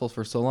successful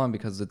for so long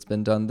because it's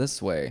been done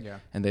this way,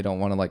 and they don't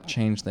want to like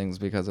change things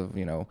because of,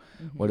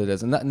 what it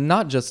is. And that,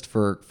 not just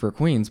for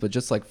queens, but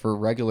just like for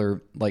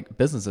regular like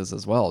businesses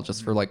as well,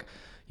 just for like,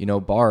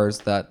 bars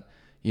that,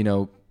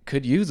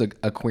 could use a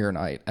queer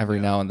night every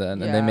now and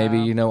then. And then maybe,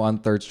 on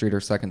 3rd Street or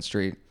 2nd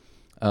Street,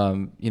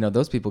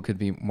 those people could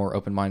be more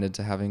open-minded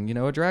to having,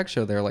 a drag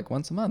show there like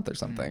once a month or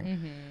something.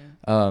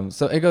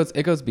 So it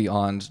goes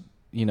beyond,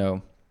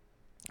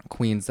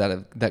 queens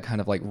that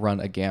kind of like run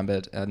a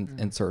gambit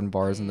in certain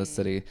bars in the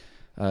city.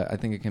 I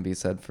think it can be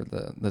said for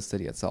the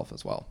city itself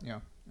as well.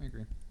 Yeah, I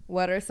agree.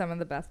 What are some of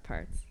the best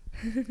parts?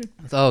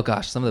 Oh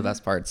gosh, some of the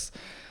best parts.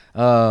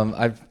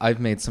 I've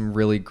made some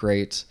really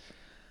great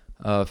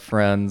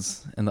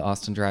friends in the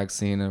Austin drag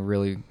scene, a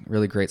really,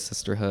 really great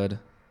sisterhood.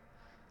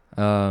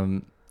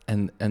 And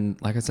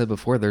like I said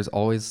before, there's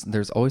always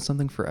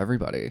something for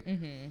everybody.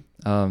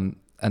 And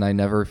I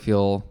never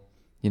feel,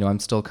 I'm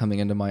still coming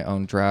into my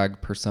own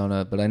drag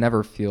persona, but I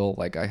never feel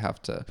like I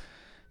have to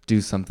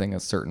do something a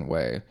certain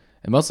way.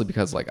 And mostly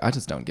because like, I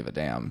just don't give a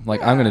damn.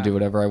 Like I'm going to do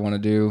whatever I want to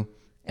do.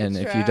 And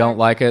if you don't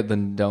like it,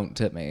 then don't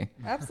tip me.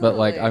 Absolutely. But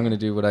like, I'm going to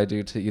do what I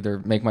do to either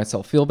make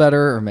myself feel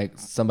better or make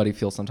somebody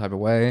feel some type of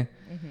way.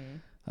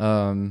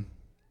 But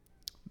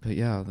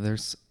yeah,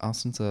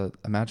 Austin's a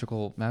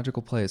magical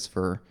place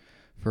for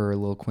a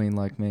little queen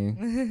like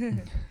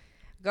me.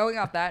 Going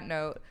off that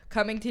note,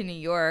 coming to New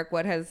York,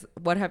 what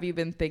have you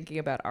been thinking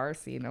about our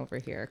scene over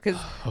here? Because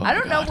I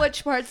don't know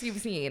which parts you've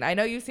seen. I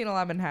know you've seen a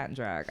lot of Manhattan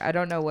drag. I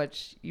don't know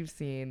which you've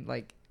seen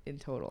like in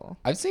total.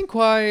 I've seen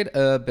quite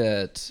a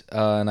bit,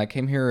 and I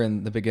came here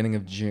in the beginning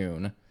of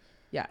June.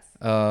 Yes.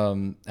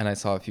 And I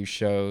saw a few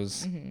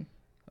shows,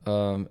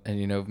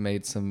 and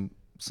made some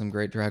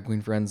great drag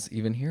queen friends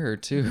even here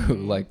too,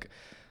 like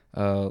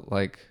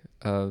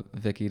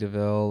Vicky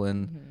DeVille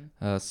and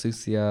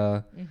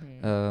Susia.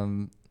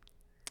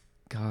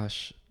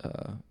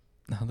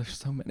 There's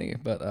so many,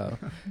 but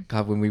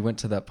God, when we went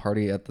to that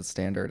party at the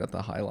Standard at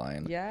the High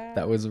Line,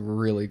 that was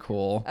really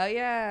cool. Oh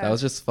yeah, that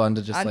was just fun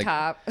to just on like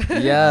top.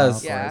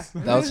 Yes, Yeah.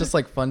 That was just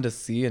like fun to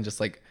see and just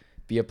like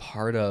be a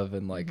part of,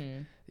 and like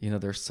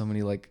there's so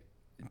many like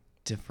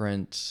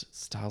different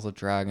styles of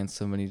drag and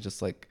so many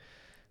just like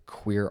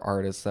queer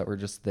artists that were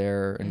just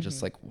there and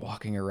just like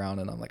walking around,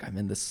 and I'm like, I'm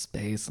in this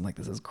space and like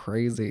this is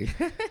crazy.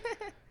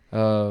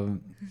 And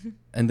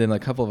then a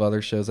couple of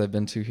other shows I've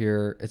been to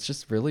here. It's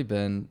just really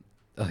been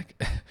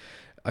like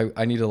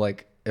I need to,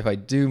 like, if I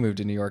do move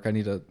to New York, I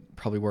need to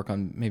probably work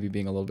on maybe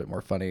being a little bit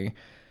more funny,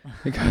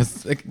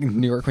 because like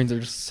New York queens are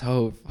just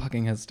so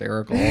fucking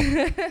hysterical.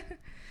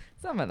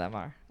 Some of them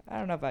are. I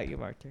don't know about you,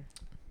 Mark.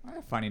 I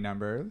have funny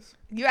numbers.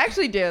 You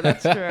actually do.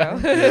 That's true.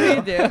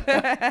 You do.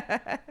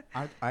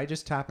 I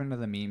just tap into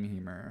the meme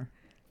humor,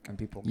 and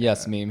people.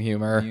 Yes, get meme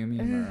humor. Meme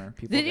humor.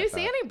 People Did you get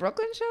see that. any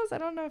Brooklyn shows? I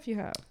don't know if you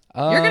have.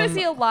 You're gonna Um,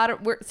 see a lot of.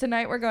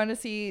 Tonight we're going to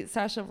see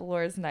Sasha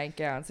Velour's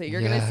Nightgown, so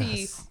you're gonna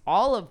see Yes.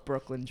 all of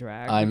Brooklyn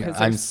drag. I'm because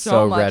I'm there's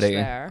so much ready.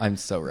 there. I'm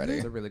so ready,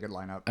 It's a really good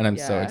lineup. and I'm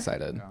so Yeah.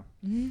 excited.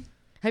 Yeah.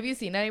 Have you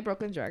seen any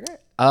Brooklyn drag?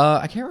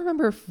 I can't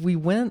remember if we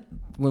went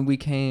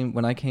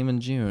when I came in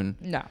June.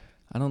 No.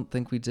 I don't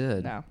think we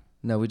did.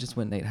 No. We just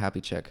went Nate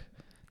Happy Chick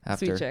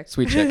after. Sweet Chick.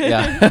 Sweet Chick,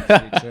 yeah.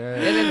 It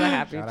It is a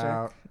happy Shout chick.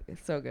 out.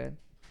 It's so good.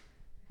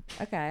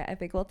 Okay, I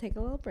think we'll take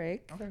a little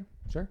break, Okay,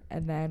 sure.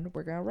 and then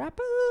we're gonna wrap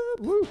up.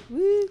 Woo.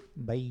 Woo.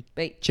 Bye.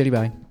 Bait. Chitty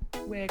bye.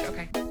 Wig.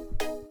 Okay.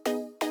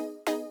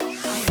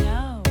 I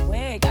know.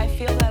 Wig. I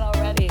feel that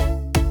already.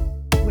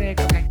 Wig.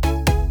 Okay.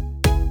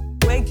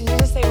 Wig. Did you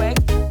just say wig?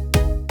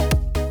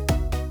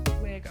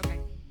 Wig. Okay.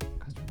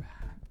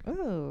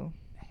 Ooh.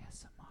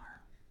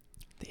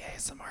 The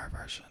ASMR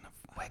version of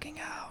wigging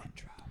out.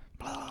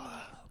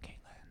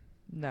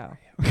 No.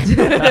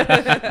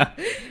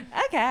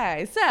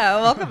 Okay, so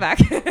welcome back.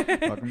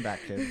 Welcome back,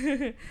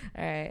 kids.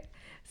 All right.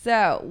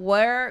 So,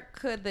 where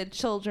could the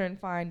children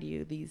find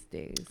you these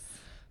days?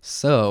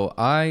 So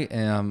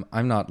I'm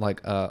not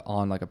like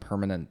on like a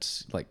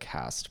permanent like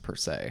cast per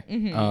se.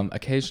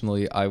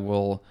 Occasionally I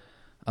will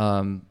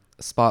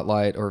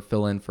spotlight or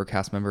fill in for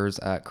cast members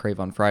at Crave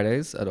on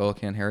Fridays at Oil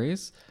Can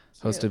Harry's,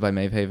 hosted by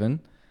Maeve Haven.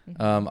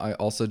 I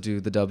also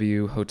do the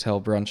W Hotel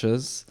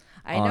brunches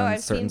I know, on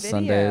I've certain seen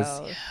Sundays.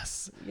 videos.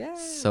 Yes,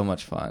 Yes. so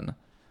much fun.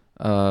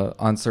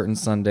 On certain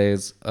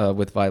Sundays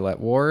with Violet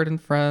Ward and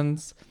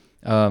friends.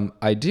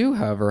 I do,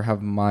 however,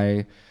 have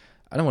I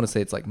don't want to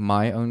say it's like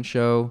my own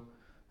show,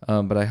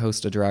 but I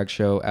host a drag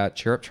show at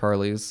Cheer Up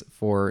Charlie's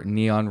for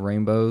Neon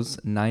Rainbows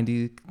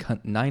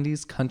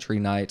 90s Country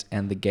Night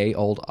and the Gay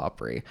Old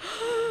Opry.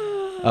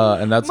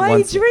 And that's My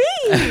once dream.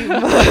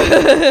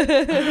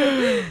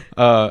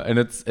 and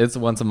it's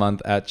once a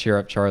month at Cheer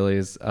Up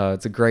Charlie's.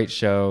 It's a great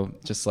show,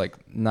 just like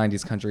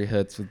 90s country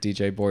hits with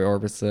DJ Boy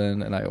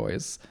Orbison, and I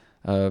always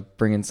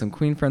bring in some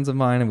queen friends of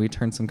mine, and we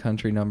turn some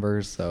country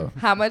numbers. So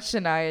How much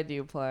Shania do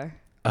you play?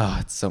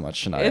 it's so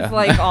much Shania. It's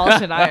like all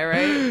Shania,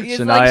 right? It's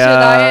like Shania,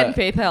 Shania and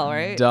Faith Hill,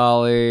 right?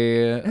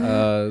 Dolly,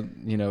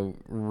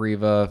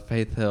 Reva,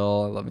 Faith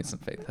Hill. I love me some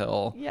Faith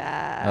Hill.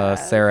 Yeah.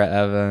 Sarah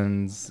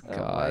Evans. Oh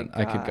God,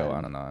 my I could go God.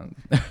 on and on.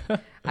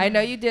 I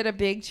know you did a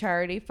big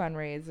charity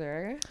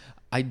fundraiser.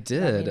 I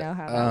did. know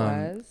how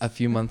that was. A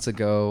few months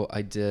ago,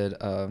 I did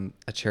a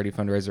charity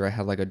fundraiser. I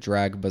had like a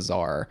drag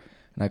bazaar,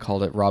 and I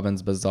called it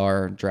Robin's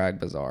Bazaar Drag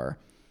Bazaar.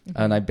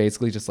 And I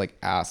basically just like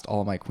asked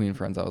all of my queen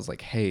friends. I was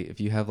like, hey, if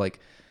you have like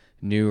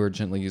new or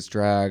gently used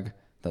drag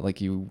that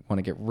like you want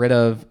to get rid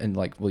of, and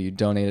like, will you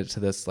donate it to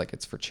this? Like,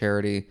 it's for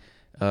charity.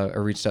 I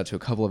reached out to a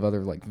couple of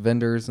other like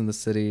vendors in the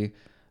city,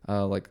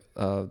 like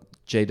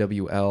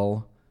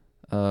JWL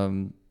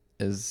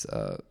is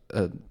a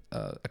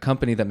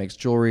company that makes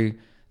jewelry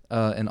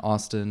in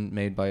Austin,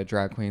 made by a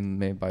drag queen,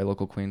 made by a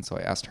local queen. So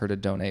I asked her to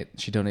donate.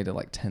 She donated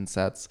like 10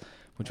 sets,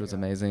 which was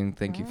amazing.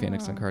 Thank you,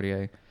 Phoenix and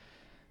Cartier.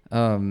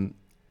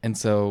 And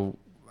so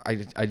I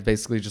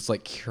basically just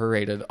like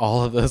curated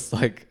all of this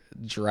like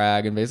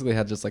drag, and basically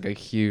had just like a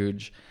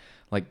huge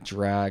like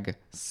drag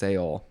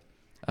sale.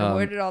 And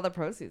where did all the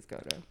proceeds go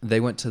to? They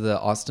went to the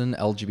Austin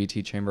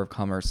LGBT Chamber of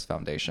Commerce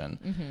Foundation,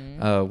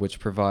 which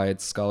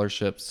provides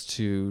scholarships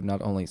to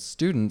not only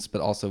students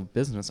but also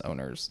business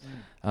owners,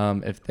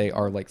 if they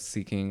are like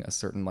seeking a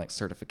certain like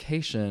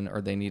certification,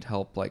 or they need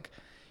help like,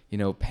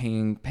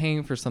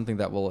 paying for something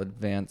that will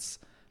advance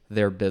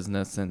their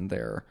business and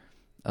their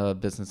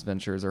business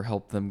ventures, or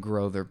help them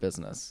grow their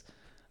business.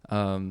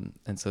 And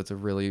so it's a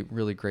really,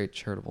 really great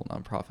charitable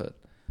nonprofit.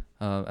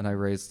 And I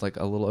raised like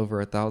a little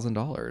over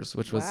 $1,000,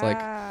 which was like,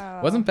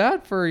 wasn't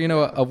bad for,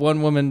 a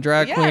one woman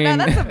drag Yeah, queen. no,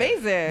 that's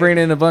amazing.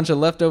 Bringing in a bunch of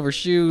leftover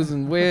shoes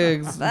and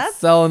wigs, and That's-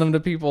 selling them to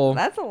people.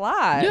 That's a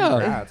lot. Yeah.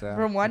 Congrats, yeah.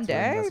 From one That's really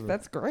day? impressive.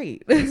 That's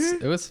great.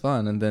 It was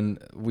fun. And then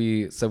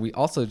we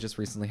also just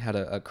recently had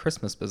a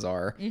Christmas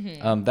bazaar.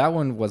 That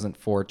one wasn't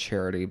for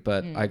charity,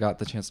 but I got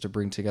the chance to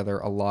bring together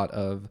a lot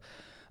of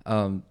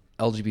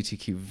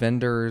LGBTQ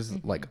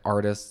vendors, like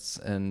artists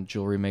and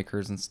jewelry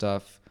makers and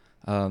stuff.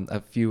 A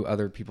few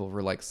other people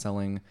were like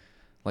selling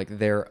like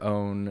their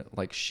own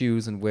like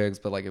shoes and wigs,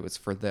 but like it was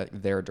for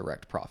their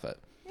direct profit.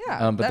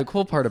 Yeah. But the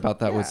cool part about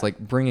that was yeah. like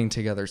bringing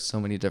together so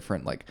many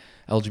different like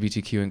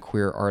LGBTQ and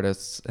queer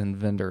artists and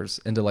vendors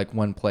into like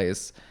one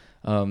place.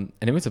 And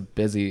it was a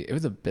busy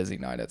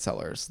night at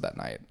Sellers that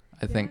night.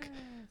 I think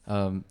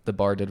The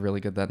bar did really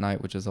good that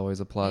night, which is always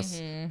a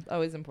plus.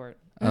 Always important.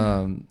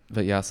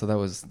 But yeah, so that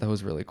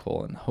was really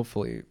cool, and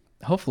hopefully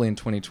in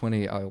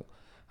 2020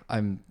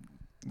 I'm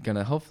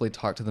gonna hopefully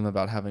talk to them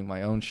about having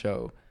my own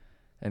show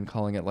and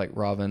calling it like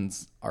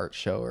Robin's Art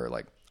Show or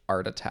like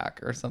Art Attack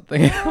or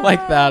something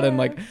like that, and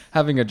like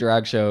having a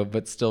drag show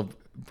but still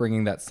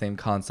bringing that same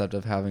concept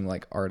of having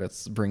like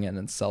artists bring in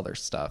and sell their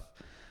stuff,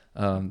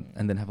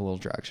 and then have a little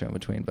drag show in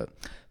between. But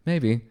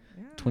maybe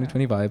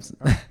 2020 vibes.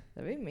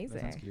 That'd be That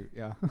sounds amazing. cute.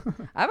 Yeah.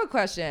 I have a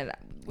question.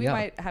 We Yeah.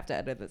 might have to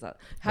edit this out.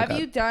 Have Okay.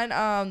 you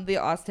done the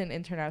Austin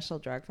International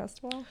Drag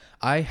Festival?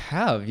 I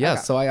have, yes.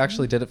 Okay. So I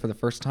actually did it for the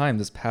first time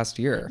this past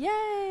year.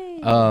 Yay!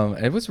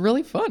 It was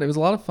really fun. It was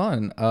a lot of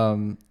fun.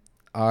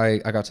 I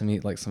got to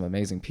meet like some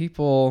amazing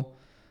people.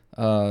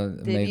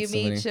 Did you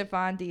meet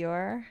Chiffon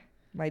Dior,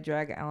 my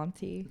drag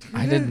auntie?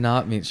 I did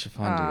not meet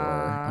Chiffon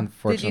Dior,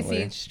 unfortunately.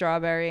 Did you see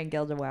Strawberry and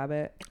Gilda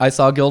Wabbit? I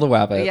saw Gilda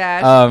Wabbit.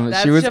 Yeah,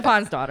 that's she was.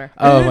 Chiffon's daughter.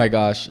 Oh my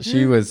gosh,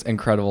 she was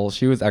incredible.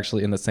 She was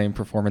actually in the same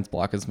performance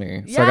block as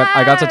me, so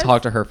I got to Yes!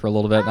 talk to her for a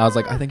little bit, and I was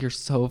like, I think you're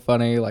so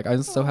funny. Like,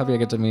 I'm so happy I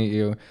get to meet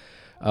you.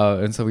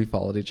 And so we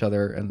followed each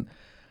other, and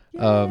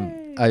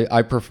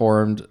I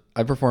performed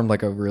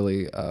like a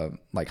really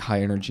like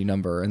high energy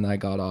number, and then I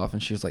got off,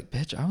 and she was like,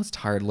 bitch, I was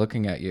tired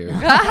looking at you.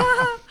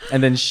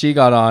 And then she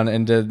got on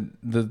and did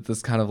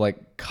this kind of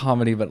like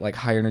comedy but like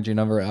high energy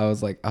number. I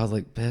was like,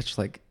 bitch,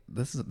 like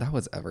that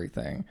was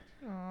everything.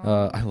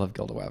 I love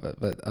Gilda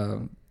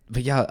Wabbit,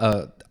 but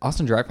yeah,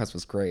 Austin Drag Fest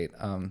was great.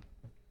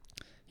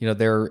 You know,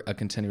 they're a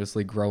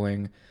continuously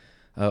growing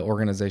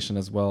organization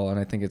as well, and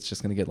I think it's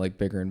just going to get like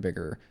bigger and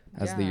bigger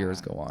as the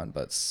years go on.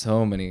 But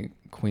so many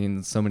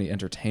queens, so many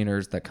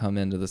entertainers that come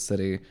into the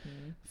city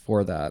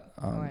for that.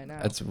 I know.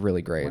 It's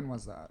really great. When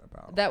was that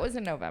about? That was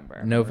in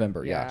November.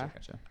 November, yeah.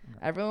 Gotcha.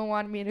 Everyone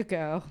wanted me to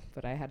go,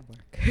 but I had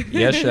work.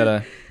 Yeah,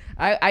 shoulda.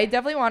 I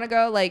definitely want to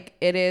go. Like,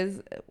 it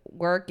is,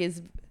 work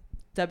is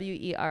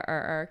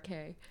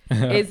WERRK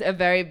is a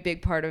very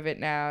big part of it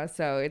now.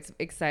 So it's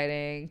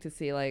exciting to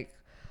see like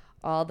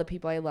all the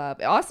people I love.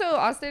 Also,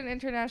 Austin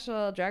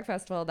International Drag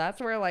Festival,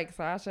 that's where like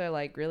Sasha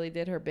like really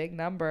did her big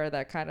number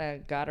that kind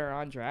of got her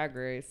on Drag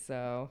Race.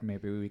 So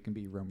Maybe we can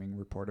be roaming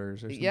reporters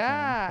or something.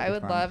 yeah, That'd I be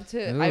would fun. love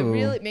to. I Ooh.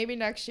 really, maybe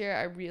next year,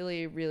 I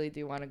really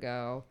do want to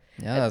go.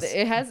 Yes.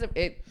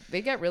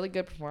 They get really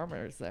good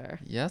performers there.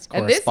 Yes,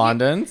 And this year-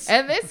 correspondence.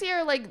 And this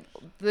year, like,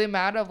 the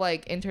amount of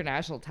like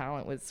international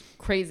talent was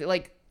crazy.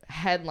 Like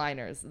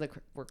headliners,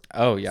 were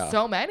Oh yeah.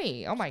 so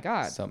many. Oh my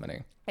god, So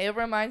many. it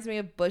reminds me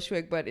of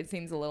Bushwick, but it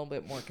seems a little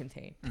bit more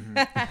contained. Mm-hmm.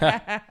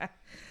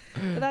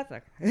 But that's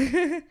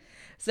okay.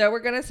 So we're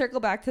gonna circle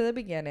back to the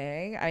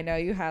beginning. I know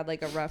you had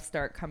like a rough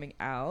start coming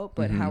out,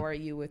 but Mm-hmm. how are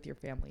you with your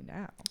family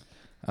now?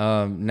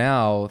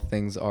 Now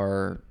things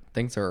are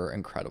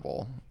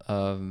incredible.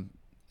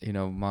 You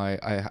know,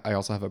 I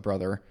also have a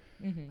brother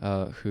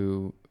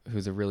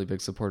who's a really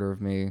big supporter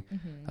of me.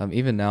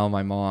 Even now,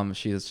 my mom,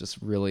 she has just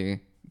really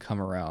come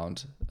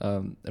around.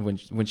 And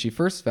when she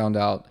first found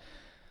out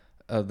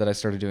that I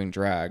started doing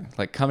drag,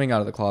 like coming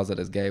out of the closet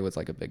as gay was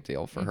like a big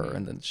deal for her,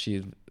 and then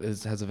she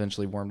has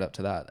eventually warmed up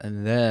to that.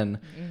 And then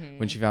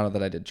when she found out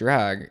that I did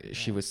drag,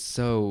 she was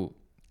so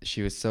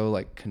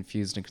like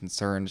confused and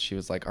concerned. She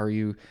was like, "Are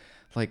you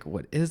like,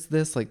 what is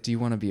this? Like, do you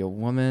want to be a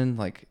woman?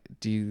 Like,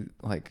 do you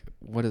like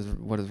what is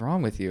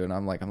wrong with you?" And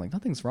I'm like,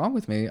 nothing's wrong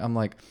with me. I'm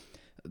like,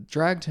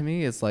 drag to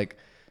me is like,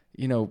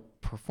 you know,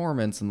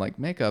 performance and like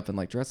makeup and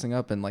like dressing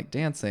up and like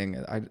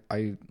dancing.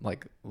 I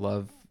like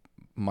love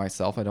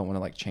myself. I don't want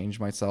to like change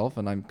myself,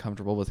 and I'm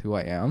comfortable with who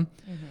I am.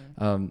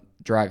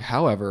 Drag,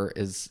 however,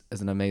 is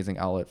an amazing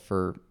outlet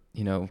for,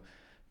 you know,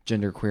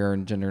 genderqueer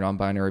and gender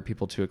non-binary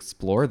people to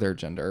explore their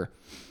gender.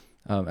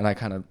 And I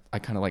kind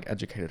of like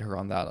educated her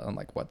on that, on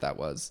like what that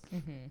was.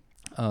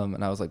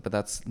 And I was like, but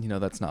that's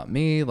not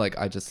me. Like,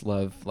 I just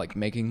love like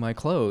making my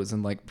clothes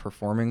and like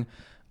performing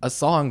a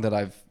song that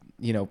I've,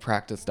 you know,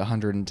 practiced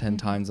 110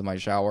 times in my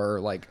shower,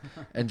 like,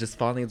 and just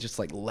finally just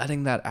like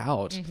letting that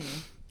out.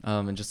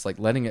 And just like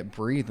letting it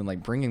breathe and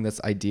like bringing this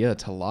idea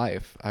to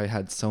life. I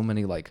had so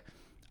many like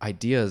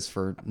ideas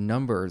for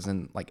numbers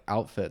and like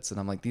outfits, and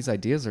I'm like, these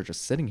ideas are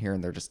just sitting here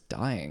and they're just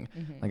dying.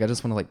 Like, I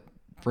just want to like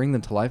bring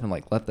them to life and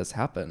like let this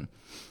happen.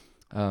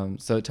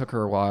 So it took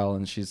her a while,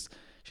 and she's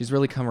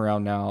really come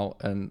around now.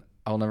 And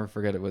I'll never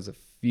forget, it was a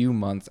few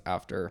months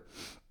after,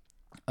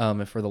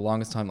 and for the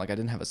longest time, like, I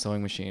didn't have a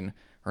sewing machine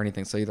or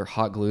anything, so either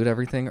hot glued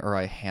everything or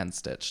I hand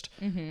stitched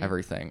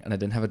everything, and I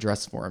didn't have a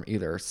dress form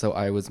either, so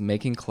I was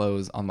making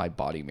clothes on my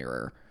body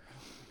mirror,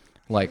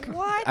 like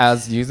What?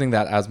 as using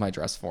that as my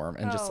dress form,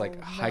 and just like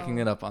Oh, hiking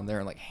no. it up on there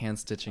and like hand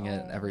stitching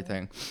it and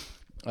everything.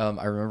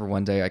 I remember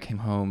one day I came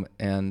home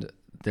and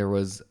there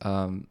was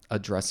a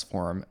dress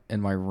form in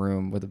my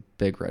room with a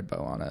big red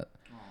bow on it,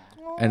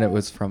 and it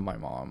was from my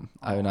mom.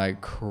 And I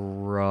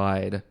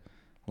cried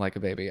like a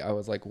baby. I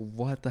was like,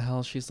 what the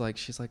hell? She's like,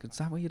 is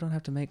that why you don't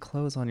have to make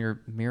clothes on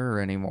your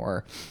mirror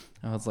anymore?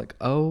 I was like,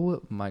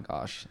 oh my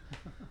gosh.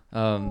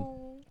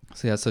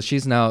 So yeah, so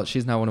she's now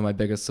one of my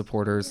biggest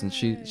supporters, and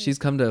she's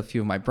come to a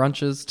few of my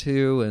brunches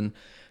too, and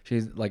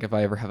she's like, if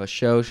I ever have a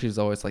show, she's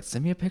always like,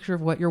 send me a picture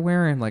of what you're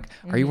wearing. Like,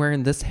 are you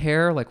wearing this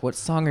hair? Like, what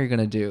song are you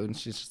gonna do? And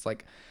she's just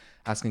like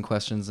asking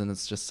questions, and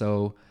it's just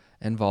so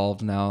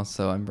involved now.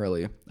 So I'm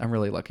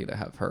really lucky to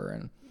have her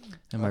and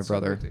my That's so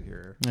brother. good to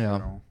hear.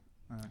 Yeah.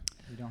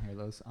 You don't hear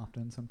those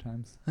often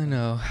sometimes. I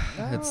know.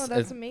 Oh,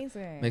 that's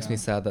amazing. Makes me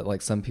sad that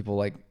like some people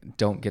like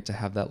don't get to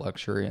have that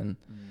luxury, and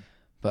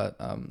but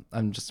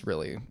I'm just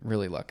really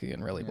lucky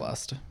and really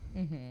blessed.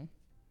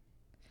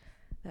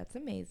 That's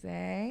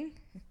amazing.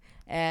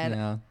 And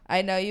Yeah.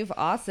 I know you've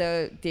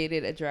also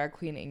dated a drag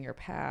queen in your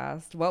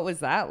past. What was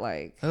that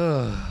like?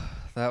 Oh,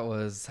 that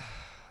was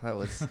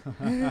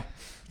Can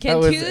that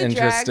was two drags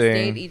interesting.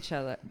 date each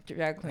other?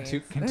 Drag queens.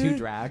 Can two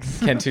drags?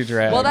 Can two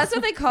drag. Well, that's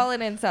what they call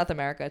it in South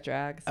America,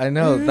 drags. I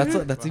know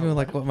that's even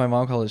like what my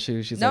mom called it.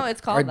 She's No, like,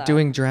 it's called are that.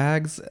 doing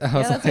drags. I Yeah,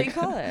 was that's what you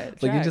call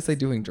it. Like you just drags. say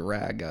doing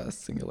drag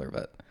singular,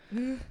 but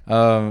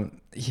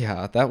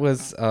yeah, that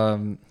was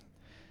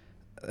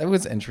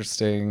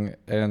interesting.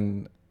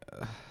 And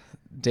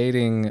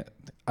dating,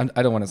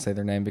 I don't want to say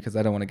their name because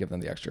I don't want to give them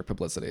the extra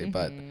publicity,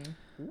 but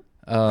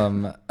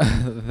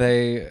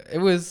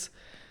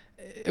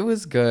it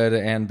was good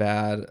and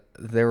bad.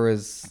 There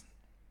was,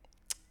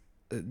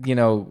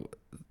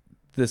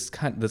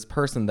 this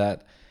person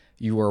that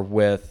you were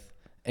with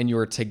and you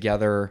were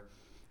together,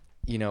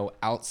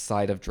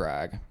 outside of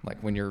drag,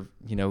 like when you're,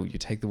 you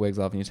take the wigs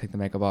off and you take the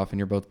makeup off and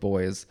you're both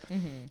boys,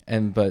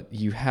 but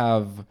you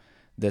have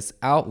this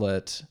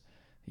outlet,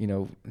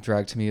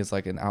 drag to me is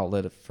like an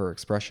outlet for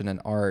expression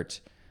and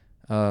art.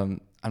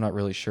 I'm not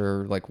really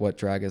sure like what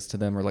drag is to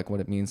them or like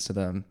what it means to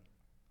them.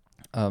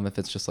 If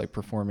it's just like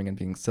performing and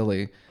being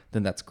silly,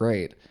 then that's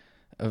great.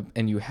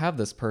 And you have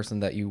this person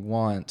that you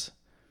want,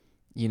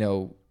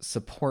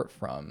 support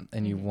from,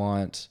 and you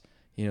want,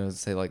 to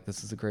say like,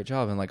 this is a great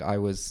job. And like, I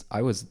was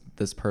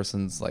this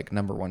person's like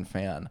number one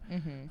fan.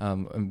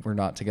 And we're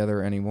not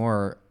together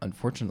anymore,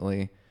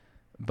 unfortunately,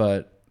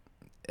 but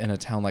in a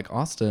town like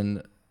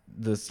Austin,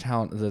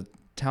 the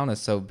town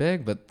is so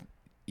big, but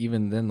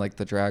even then, like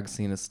the drag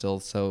scene is still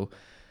so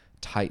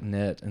tight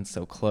knit and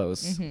so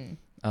close.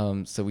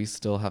 So we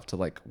still have to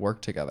like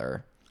work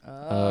together,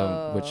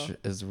 which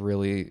is it's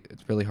really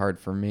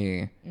hard for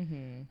me,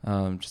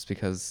 just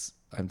because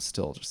I'm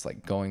still just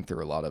like going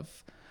through a lot of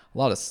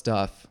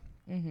stuff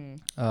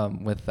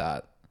with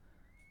that.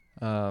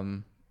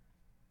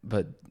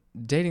 But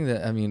dating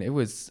it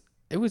was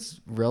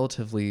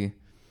relatively,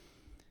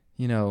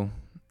 it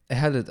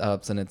had its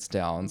ups and its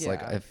downs. Yeah.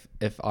 Like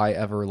if I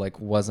ever like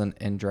wasn't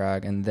in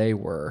drag and they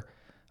were,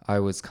 I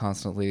was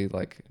constantly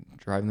like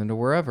driving them to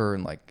wherever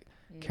and like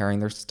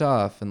carrying their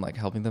stuff and like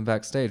helping them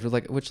backstage with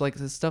which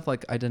is stuff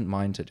like I didn't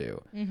mind to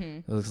do.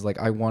 It was like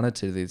I wanted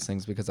to do these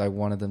things because I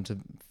wanted them to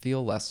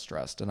feel less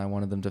stressed and I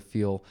wanted them to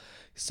feel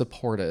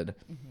supported,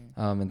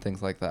 and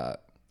things like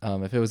that.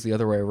 If it was the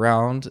other way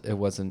around, it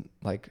wasn't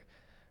like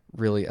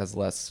really as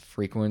less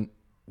frequent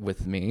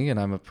with me, and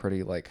I'm a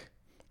pretty like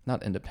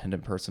not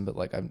independent person, but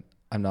like I'm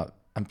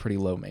pretty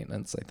low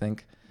maintenance, I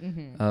think,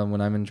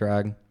 when I'm in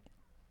drag.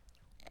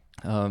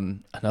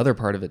 Another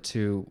part of it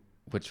too,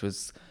 which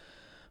was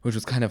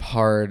kind of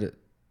hard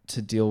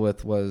to deal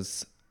with,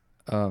 was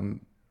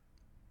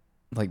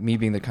like me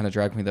being the kind of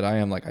drag queen that I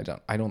am. Like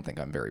I don't think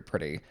I'm very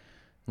pretty.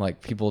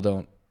 Like people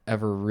don't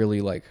ever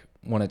really like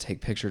want to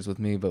take pictures with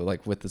me, but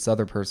like with this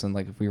other person,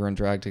 like if we were in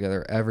drag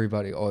together,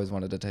 everybody always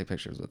wanted to take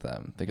pictures with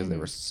them because they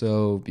were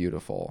so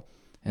beautiful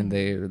and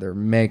their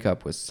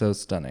makeup was so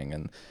stunning,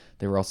 and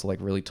they were also like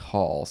really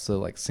tall. So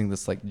like seeing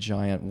this like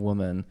giant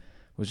woman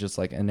was just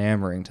like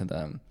enamoring to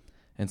them.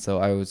 And so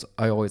I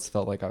always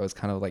felt like I was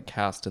kind of like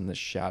cast in this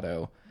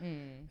shadow,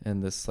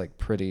 in this like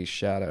pretty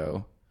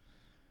shadow,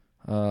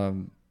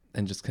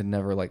 and just could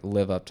never like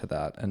live up to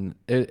that. And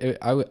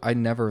I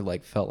never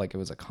like felt like it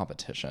was a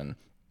competition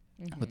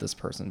with this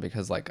person,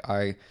 because like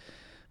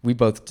we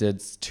both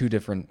did two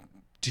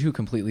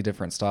completely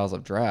different styles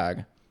of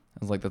drag. It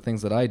was like the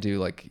things that I do,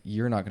 like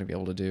you're not going to be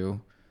able to do,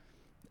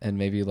 and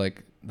maybe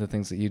like the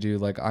things that you do,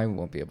 like I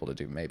won't be able to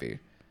do maybe.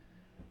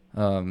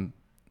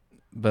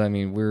 But I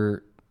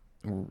mean,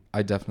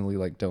 I definitely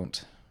like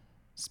don't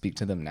speak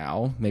to them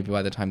now. Maybe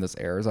by the time this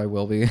airs, I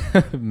will be.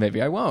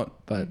 Maybe I won't.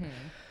 But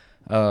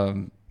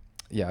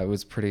yeah, it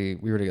was we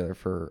were together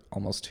for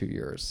almost 2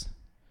 years.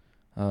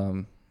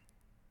 And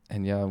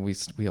yeah,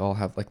 we all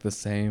have like the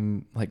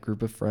same like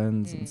group of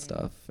friends and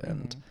stuff.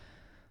 And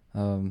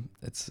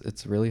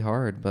it's really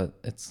hard, but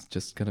it's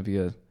just going to be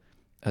a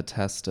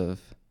test of,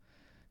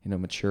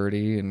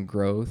 maturity and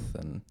growth,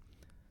 and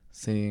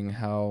seeing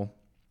how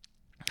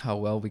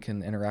well we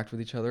can interact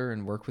with each other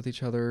and work with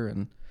each other.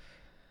 And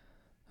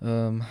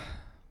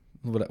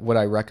would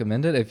I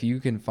recommend it? If you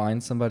can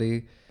find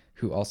somebody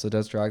who also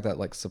does drag that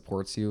like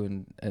supports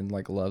you and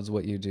like loves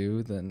what you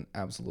do, then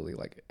absolutely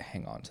like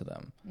hang on to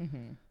them.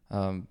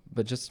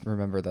 But just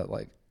remember that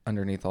like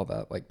underneath all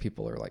that, like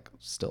people are like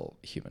still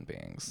human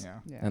beings.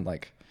 Yeah. And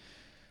like,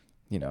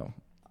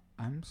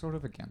 I'm sort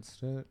of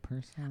against it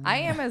personally. I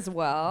am as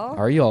well.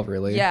 are you all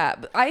really? Yeah,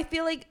 but I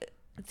feel like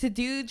to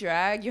do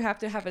drag, you have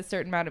to have a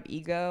certain amount of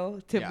ego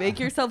to Yeah. make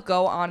yourself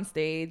go on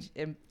stage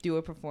and do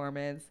a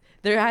performance.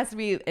 There has to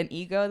be an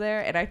ego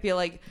there, and I feel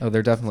like Oh,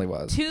 there definitely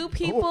was. two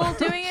people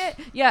doing it,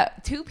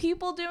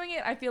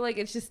 I feel like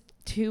it's just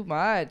too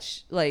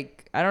much.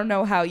 Like, I don't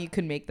know how you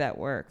could make that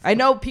work. I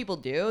know people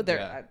do.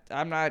 Yeah.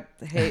 I'm not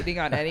hating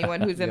on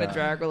anyone who's in Yeah. a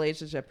drag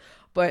relationship,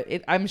 but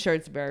I'm sure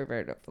it's very,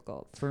 very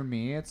difficult. For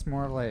me, it's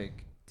more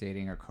like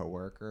dating a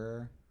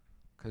coworker,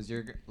 because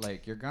you're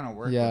gonna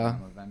work Yeah. with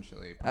them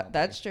eventually. Probably.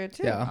 That's true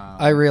too. Yeah,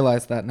 I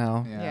realize that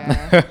now.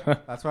 Yeah.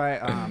 That's why.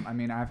 I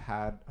mean, I've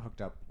had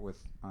hooked up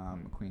with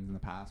queens in the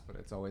past, but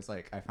it's always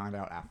like I found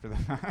out after the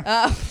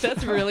fact.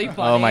 That's really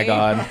funny. Oh my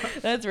God.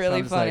 That's So really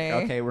I'm just funny.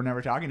 Like, okay, we're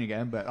never talking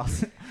again, but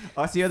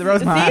I'll see you at the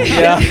Rosemont.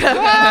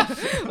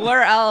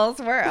 Where else?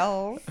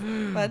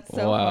 That's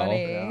so Wow.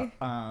 funny.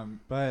 Yeah.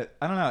 But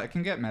I don't know. It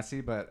can get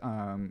messy, but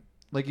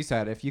like you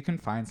said, if you can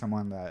find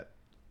someone that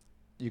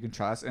you can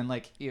trust, and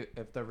like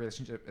if the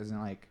relationship isn't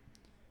like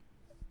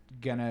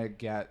gonna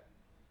get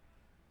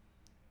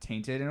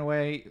tainted in a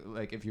way,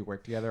 like if you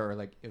work together or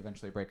like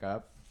eventually break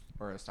up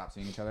or stop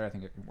seeing each other, I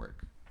think it can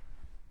work.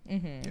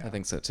 Mm-hmm. I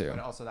think so too. But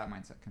also that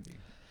mindset can be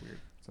weird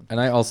sometimes. And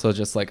I also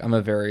just like I'm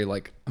a very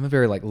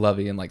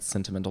lovey and like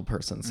sentimental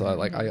person. So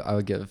I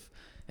would give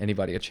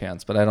anybody a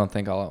chance, but I don't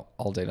think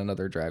I'll date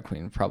another drag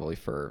queen probably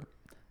for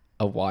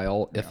a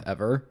while, if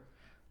ever.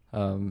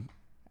 I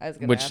was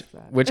gonna Which ask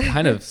that. which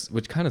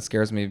kind of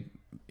scares me,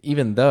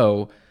 even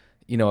though,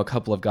 you know, a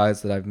couple of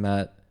guys that I've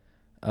met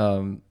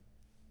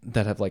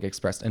that have like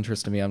expressed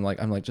interest in me, I'm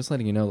like just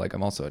letting you know, like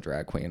I'm also a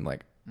drag queen.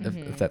 Like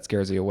if that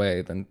scares you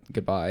away, then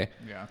goodbye.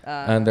 Yeah.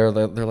 And they're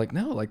like,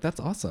 no, like that's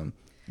awesome.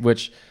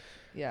 Which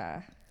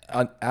Yeah.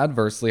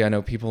 adversely, I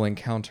know people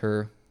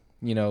encounter,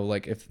 you know,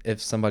 like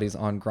if somebody's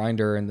on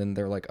Grindr and then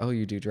they're like, oh,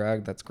 you do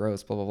drag, that's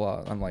gross, blah blah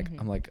blah. I'm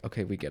like,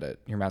 okay, we get it.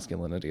 Your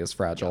masculinity is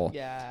fragile.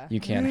 Yeah.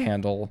 You can't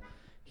handle,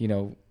 you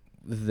know,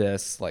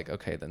 this. Like,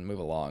 okay, then move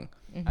along.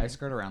 I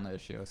skirt around the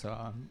issue,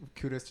 so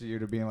kudos to you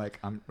to being like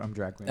I'm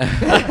drag queen. I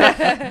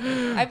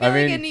feel like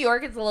mean- in New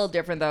York it's a little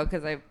different though,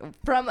 because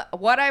from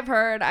what I've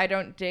heard, I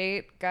don't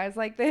date guys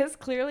like this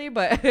clearly,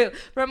 but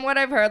from what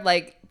I've heard,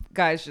 like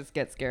guys just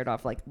get scared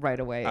off like right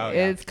away. Oh,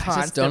 yeah. It's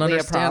I just don't constantly a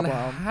understand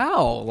problem.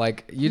 how.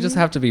 Like, you just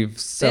have to be They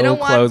so don't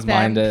want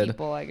close-minded. femme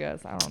people, I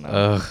guess. I don't know.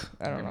 Ugh.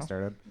 I don't Get me know.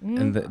 started.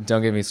 And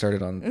don't get me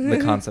started on the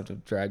concept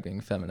of drag being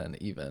feminine.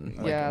 Even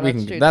like, Yeah, we that's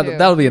can true, that too.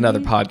 that'll be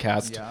another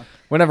podcast. Yeah.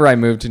 Whenever I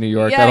move to New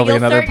York, Yeah, that'll be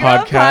you'll another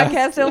start your own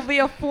podcast. It'll be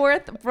a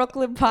fourth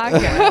Brooklyn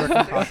podcast.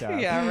 Brooklyn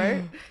podcast. Yeah,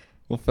 right.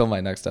 We'll film my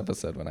next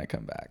episode when I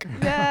come back.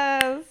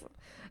 Yes.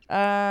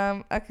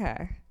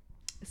 Okay.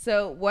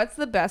 So, what's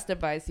the best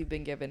advice you've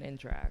been given in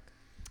drag?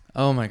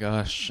 Oh my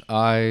gosh,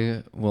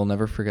 I will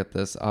never forget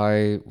this.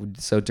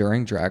 So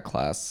during drag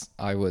class,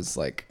 I was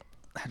like,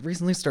 I had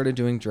recently started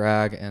doing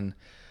drag and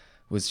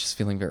was just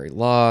feeling very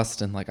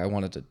lost, and like I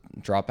wanted to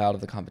drop out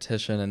of the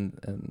competition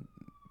and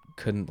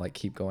couldn't like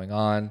keep going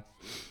on.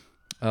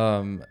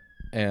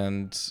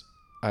 And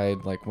I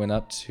like went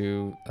up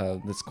to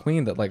this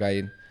queen that like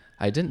I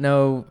didn't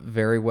know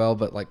very well,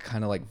 but like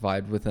kind of like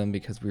vibed with them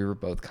because we were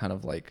both kind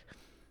of like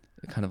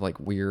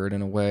weird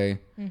in a way.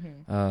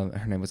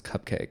 Her name was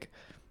Cupcake.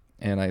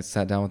 And I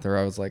sat down with her.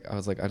 I was like,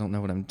 I don't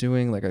know what I'm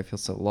doing. Like, I feel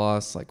so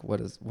lost. Like, what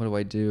do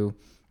I do?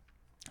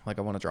 Like,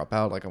 I want to drop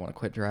out. Like, I want to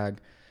quit drag.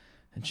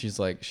 And she's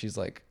like,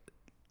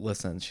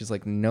 listen, she's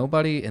like,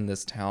 nobody in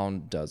this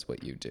town does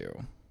what you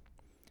do.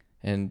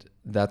 And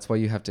that's why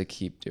you have to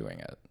keep doing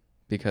it,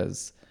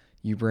 because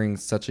you bring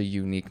such a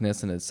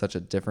uniqueness and it's such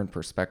a different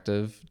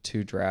perspective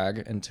to drag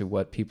and to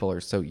what people are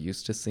so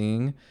used to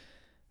seeing,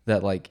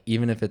 that like,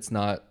 even if it's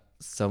not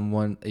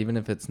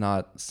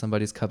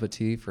somebody's cup of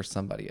tea, for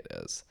somebody it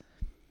is.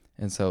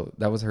 And so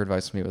that was her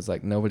advice to me, was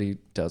like, nobody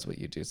does what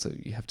you do, so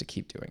you have to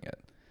keep doing it.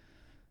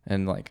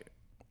 And like,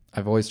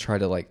 I've always tried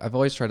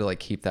to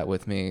keep that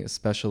with me,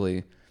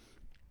 especially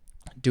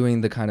doing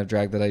the kind of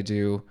drag that I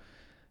do,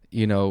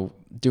 you know,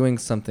 doing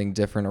something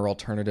different or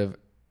alternative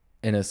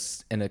in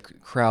a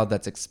crowd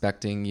that's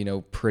expecting, you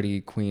know, pretty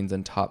queens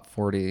and top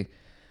 40.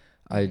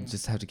 I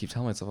just have to keep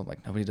telling myself, I'm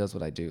like, nobody does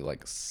what I do.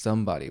 Like,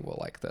 somebody will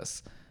like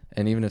this.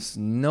 And even if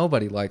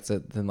nobody likes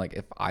it, then like,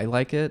 if I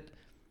like it,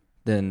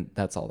 then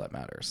that's all that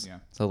matters. Yeah.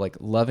 So like,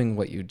 loving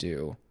what you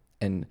do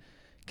and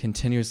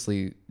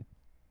continuously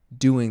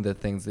doing the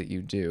things that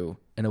you do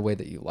in a way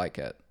that you like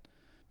it,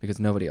 because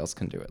nobody else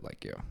can do it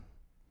like you.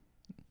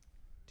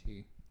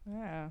 Tea.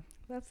 Yeah,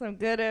 that's some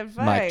good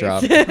advice. Mic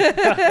drop.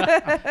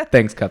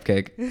 Thanks,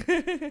 Cupcake. Is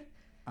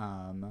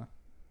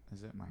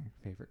it my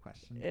favorite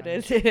question? It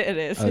guys? is. It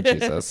is. Oh,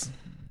 Jesus.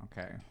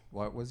 Okay.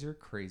 What was your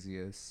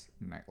craziest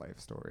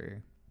nightlife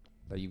story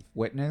that you've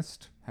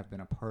witnessed, have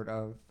been a part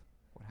of,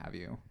 what have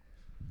you?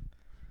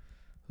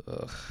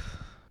 Ugh.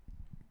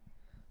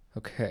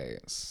 Okay,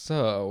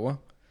 so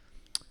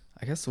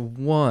I guess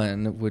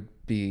one would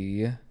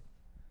be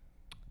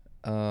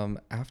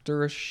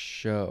after a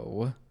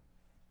show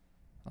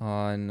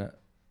on,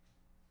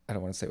 I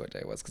don't want to say what day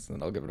it was because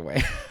then I'll give it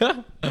away.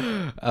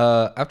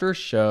 After a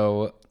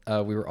show,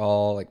 we were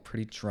all like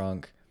pretty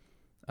drunk,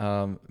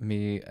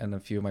 me and a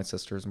few of my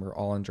sisters, and we're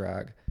all in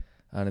drag,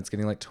 and it's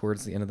getting like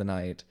towards the end of the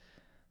night,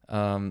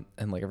 and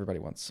like everybody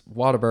wants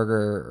Whataburger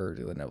or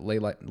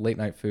late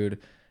night food,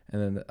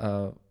 and then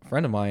a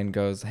friend of mine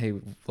goes, "Hey,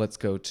 let's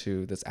go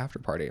to this after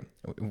party."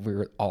 We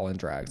were all in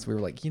drag, so we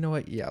were like, you know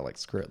what? Yeah, like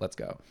screw it, let's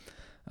go.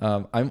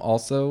 I'm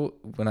also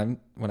when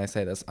I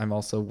say this, I'm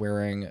also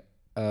wearing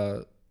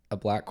a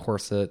black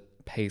corset,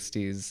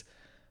 pasties,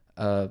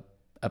 a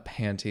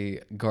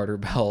panty, garter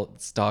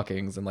belt,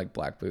 stockings, and like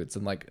black boots,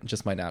 and like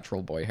just my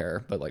natural boy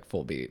hair, but like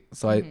full beat.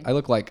 So I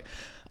look like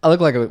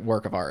a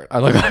work of art. I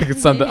look like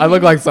something. I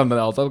look like something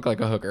else. I look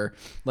like a hooker.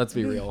 Let's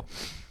be real.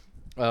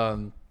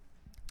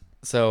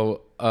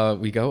 So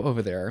we go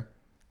over there,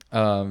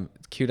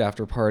 cute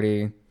after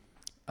party,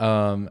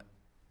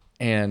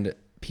 and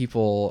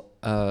people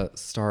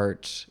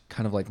start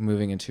kind of like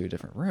moving into a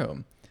different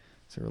room.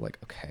 So we're like,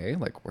 okay,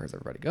 like where's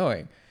everybody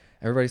going?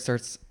 Everybody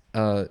starts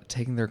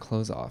taking their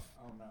clothes off,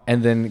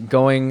 and then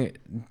going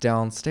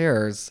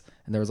downstairs,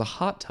 and there was a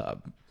hot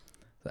tub.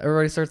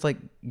 Everybody starts like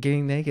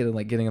getting naked and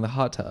like getting in the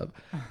hot tub,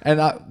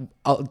 and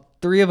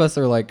four of us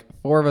are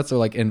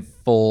like in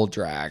full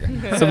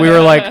drag. So we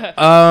were like,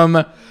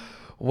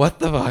 what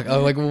the fuck?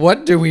 I'm like,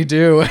 what do we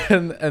do?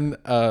 And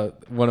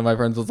one of my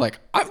friends was like,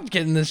 I'm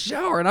getting in the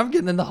shower and I'm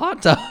getting in the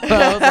hot tub.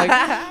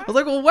 I was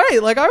like, well,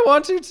 wait, like I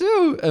want to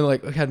too. And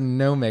like we had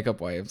no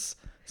makeup wipes,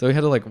 so we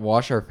had to like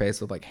wash our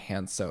face with like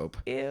hand soap,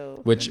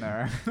 Ew. which In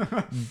there.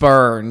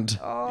 burned.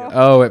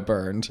 Oh, it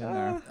burned.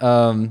 In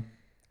there.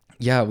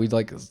 Yeah, we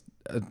like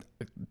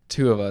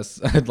two of us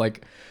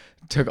like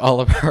took all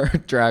of our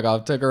drag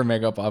off, took our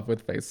makeup off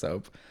with face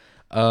soap,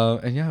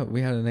 and yeah,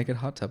 we had a naked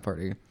hot tub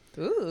party.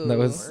 Ooh. That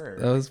was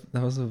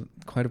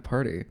quite a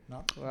party.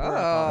 Not where Wow.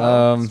 I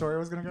thought the story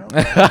was gonna go.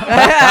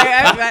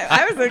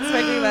 I wasn't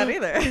expecting that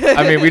either.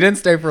 I mean, we didn't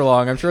stay for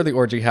long. I'm sure the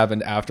orgy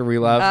happened after we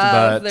left,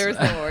 but there was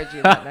no orgy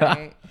that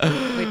night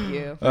with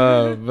you.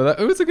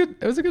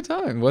 it was a good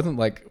time. It wasn't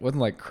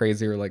like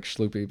crazy or like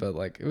schloopy, but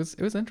like it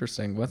was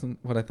interesting. It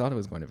wasn't what I thought it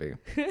was going to be.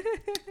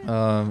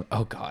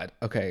 Oh God.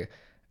 Okay.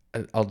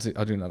 I'll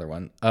do another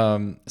one.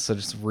 So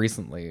just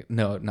recently,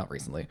 no, not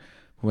recently.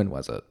 When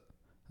was it?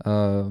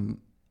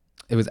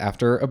 It was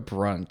after a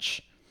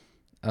brunch.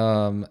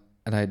 And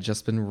I had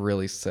just been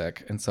really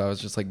sick, and so I was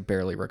just like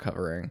barely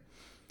recovering.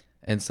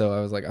 And so I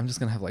was like, I'm just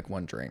gonna have like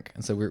one drink.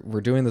 And so we're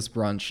doing this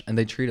brunch, and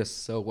they treat us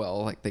so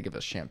well. Like they give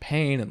us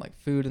champagne and like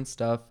food and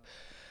stuff.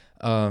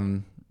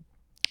 Someone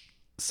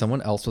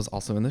else was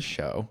also in the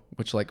show,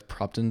 which like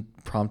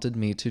prompted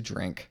me to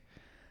drink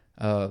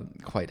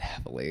quite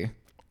heavily.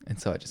 And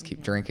so I just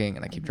keep drinking,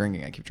 and I keep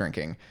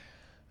drinking.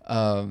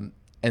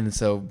 And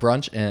so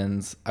brunch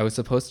ends. I was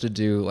supposed to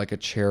do like a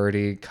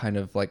charity kind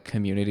of like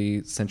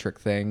community centric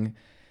thing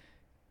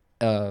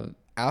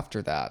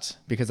after that,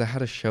 because I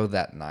had a show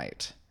that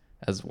night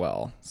as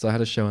well. So I had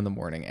a show in the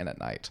morning and at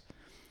night.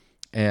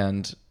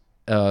 And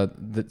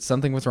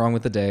something was wrong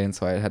with the day, and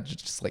so I had to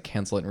just like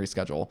cancel it and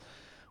reschedule.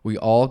 We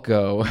all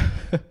go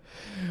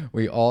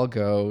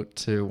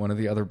to one of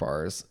the other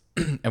bars,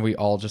 and we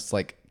all just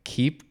like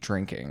keep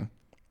drinking,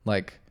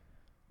 like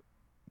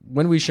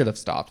when we should have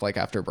stopped, like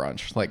after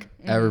brunch. Like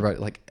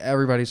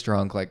everybody's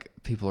drunk, like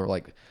people are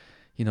like,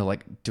 you know,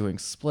 like doing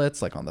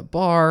splits like on the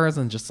bars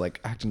and just like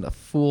acting a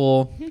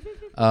fool.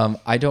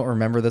 I don't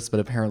remember this, but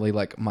apparently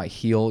like my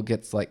heel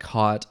gets like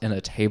caught in a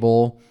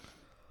table.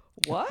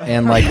 What?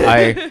 And like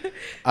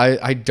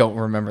I don't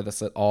remember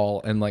this at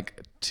all. And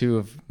like two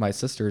of my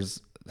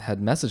sisters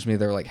had messaged me.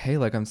 They're like, hey,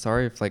 like I'm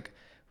sorry if like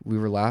we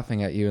were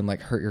laughing at you and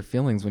like hurt your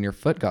feelings when your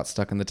foot got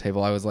stuck in the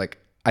table. I was like,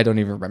 I don't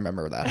even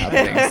remember that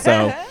happening.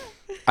 So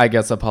I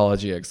guess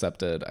apology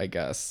accepted, I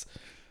guess.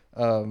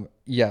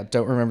 Yeah,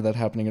 don't remember that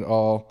happening at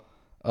all.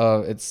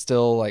 It's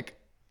still like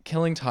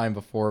killing time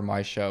before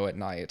my show at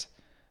night.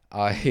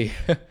 I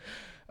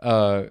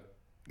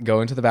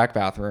go into the back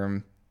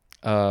bathroom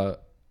and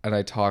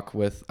I talk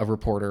with a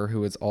reporter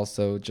who is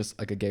also just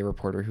like a gay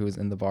reporter who was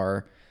in the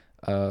bar.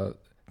 Don't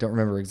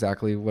remember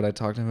exactly what I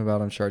talked to him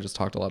about. I'm sure I just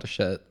talked a lot of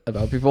shit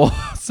about people.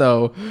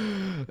 So,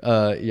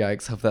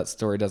 yikes, hope that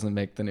story doesn't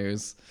make the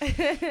news.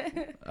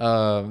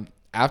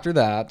 After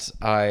that,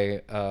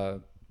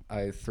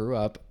 I threw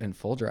up in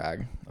full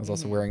drag. I was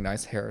also wearing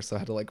nice hair, so I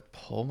had to like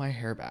pull my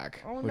hair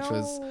back, which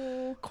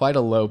was quite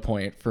a low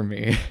point for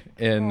me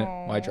in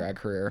my drag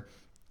career.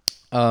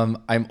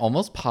 I'm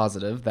almost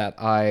positive that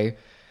I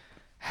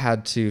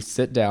had to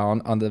sit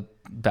down on the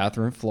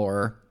bathroom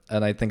floor,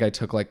 and I think I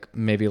took like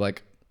maybe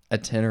like a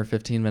 10 or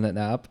 15 minute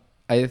nap.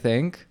 I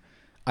think.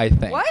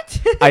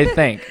 What? I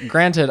think.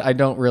 Granted, I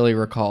don't really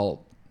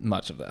recall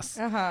much of this.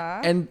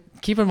 Uh-huh. And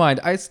keep in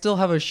mind, I still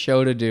have a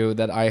show to do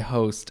that I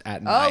host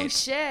at night. Oh,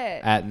 shit.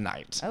 At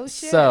night. Oh,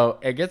 shit. So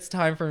it gets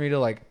time for me to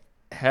like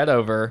head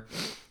over.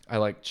 I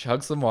like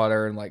chug some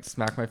water and like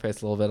smack my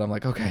face a little bit. I'm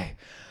like, okay,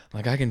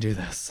 like I can do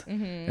this.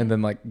 Mm-hmm. And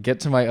then like get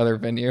to my other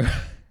venue.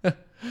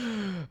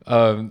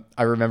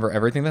 I remember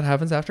everything that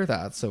happens after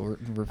that. So we're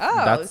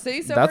so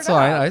you sobered that's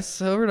fine. up. I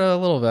sobered a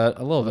little bit.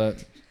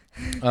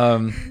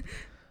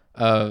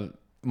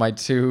 My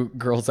two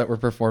girls that were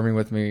performing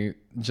with me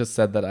just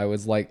said that I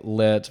was like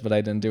lit, but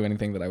I didn't do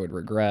anything that I would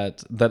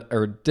regret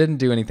or didn't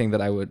do anything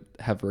that I would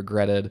have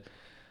regretted.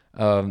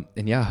 And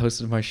yeah,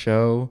 hosted my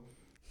show.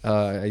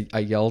 I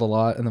yelled a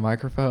lot in the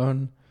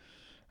microphone.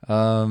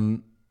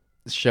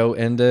 Show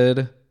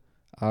ended.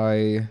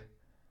 It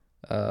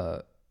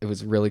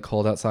was really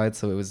cold outside,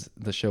 so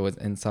the show was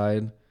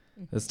inside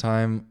this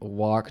time.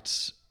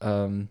 Walked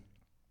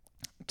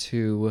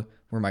to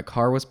where my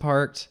car was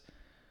parked,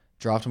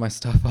 dropped my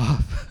stuff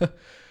off.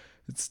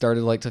 It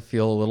started like to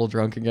feel a little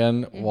drunk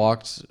again.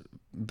 Walked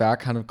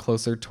back kind of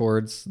closer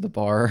towards the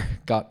bar,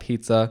 got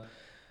pizza,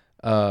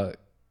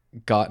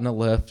 got in a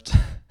lift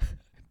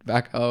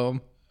back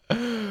home.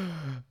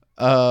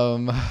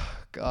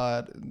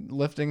 God,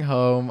 lifting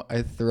home,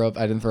 I threw up.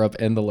 I didn't throw up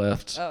in the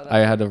lift. I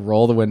had to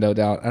roll the window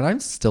down, and I'm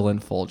still in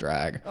full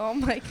drag. Oh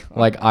my God.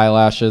 Like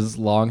eyelashes,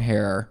 long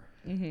hair,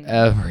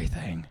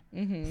 everything.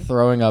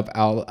 Throwing up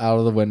out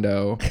of the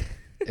window.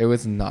 It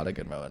was not a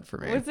good moment for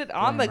me. Was it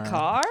on the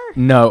car?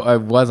 No, I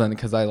wasn't,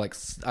 because I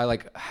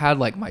had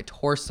like my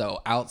torso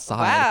outside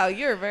Wow,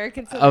 you're very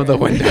considerate. of the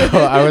window.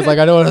 I was like,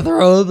 I don't want to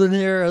throw up in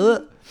here.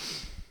 Night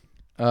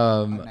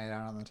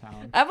out on the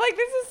town. I'm like,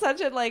 this is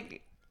such a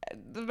like,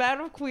 the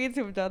amount of queens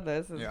who've done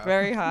this is Yeah.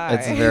 very high.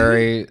 It's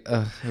very.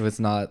 It was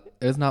not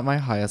my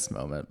highest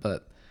moment,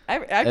 but I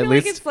at feel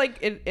least- like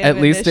it's like at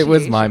least it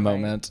was my initiation,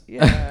 right? moment.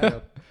 Yeah.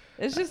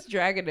 It's just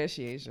drag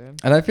initiation.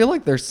 And I feel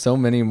like there's so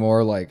many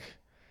more like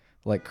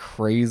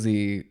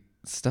crazy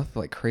stuff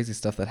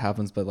that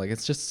happens, but like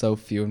it's just so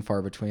few and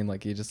far between.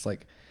 Like you just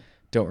like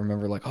don't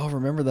remember, like, oh,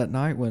 remember that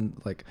night when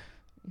like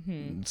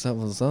so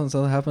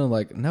happened.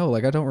 Like, no,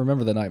 like I don't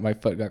remember the night my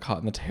foot got caught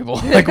in the table.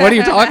 Like, what are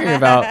you talking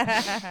about?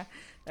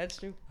 That's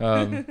true.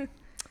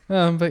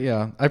 But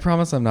yeah, I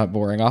promise I'm not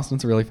boring.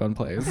 Austin's a really fun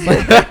place.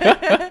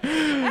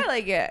 I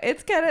like it.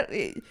 It's kind of,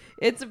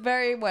 it's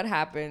very what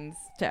happens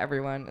to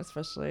everyone,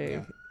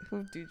 especially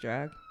who do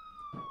drag.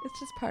 It's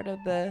just part of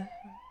the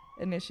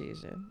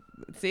initiation.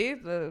 See,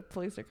 the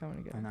police are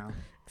coming I again. know.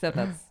 Except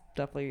that's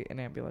definitely an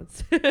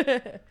ambulance.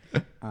 I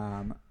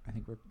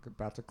think we're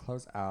about to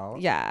close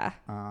out. Yeah.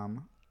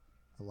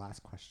 The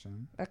last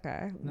question.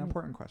 Okay. An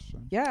important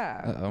question.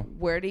 Yeah. Uh-oh.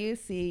 Where do you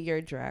see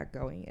your drag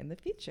going in the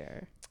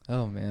future?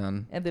 Oh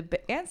man. And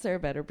the answer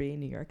better be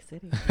New York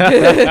City.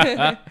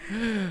 I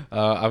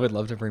would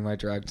love to bring my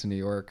drag to New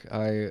York.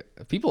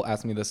 People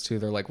ask me this too.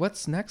 They're like,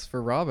 "What's next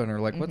for Robin?" Or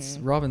like, "What's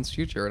Robin's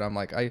future?" And I'm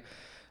like,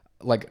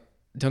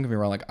 don't get me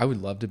wrong. Like, I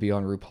would love to be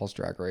on RuPaul's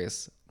Drag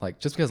Race. Like,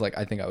 just because like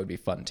I think I would be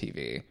fun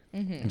TV.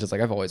 And just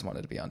like I've always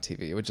wanted to be on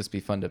TV. It would just be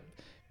fun to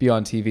be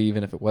on TV,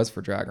 even if it was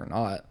for drag or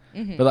not.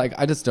 But like,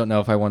 I just don't know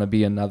if I want to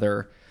be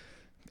another,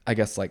 I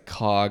guess, like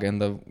cog in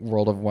the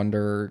World of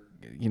Wonder,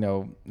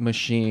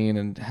 machine,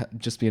 and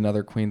just be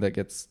another queen that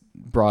gets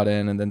brought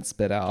in and then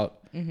spit out.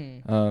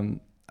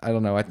 I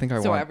don't know. I think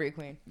I So want every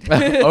queen.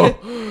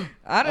 oh,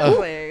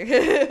 Honestly.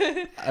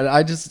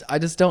 I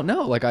just don't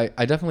know. Like, I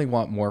definitely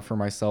want more for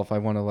myself. I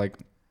want to like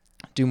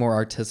do more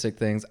artistic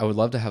things. I would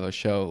love to have a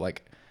show,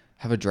 like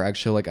have a drag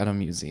show like at a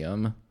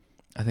museum.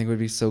 I think it would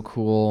be so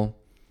cool.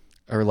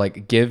 Or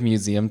like give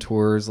museum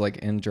tours like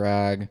in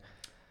drag.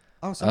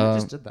 Oh, someone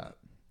just did that.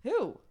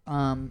 Who?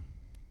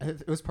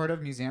 It was part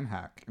of Museum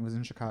Hack. It was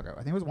in Chicago. I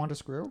think it was Wanda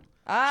Screw.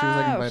 Oh, She was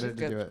like she's invited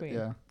to good do it. queen.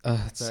 Yeah.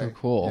 It's so Sorry.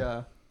 cool.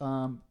 Yeah.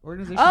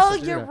 Organization. Oh, said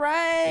to do you're that.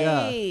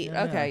 right.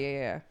 Yeah. Okay,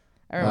 yeah.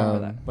 I remember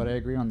that. But I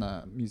agree on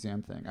the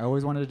museum thing. I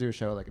always wanted to do a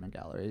show like in a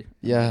gallery.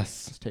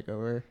 Yes. Just take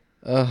over.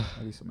 Ugh,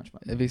 That'd be so much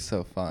fun. it'd be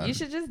so fun. You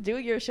should just do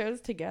your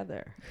shows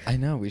together. I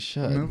know we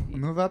should.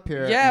 Move up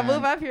here. Yeah, and-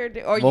 move up here.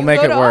 Or We'll you make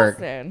go it to work.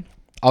 Austin.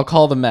 I'll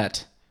call the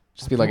Met.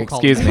 Just be like, We'll call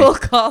excuse the me. We'll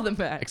call them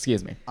back.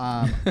 Excuse me.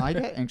 I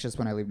get anxious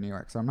when I leave New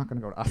York, so I'm not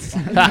gonna go to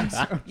Austin.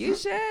 So You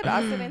should.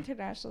 Austin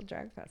International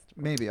Drag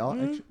Festival. maybe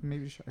I should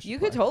I should You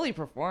could apply. totally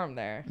perform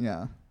there.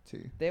 Yeah.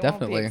 Too. They won't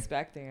Definitely. be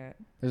expecting it.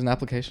 There's an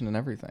application and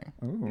everything.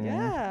 Ooh.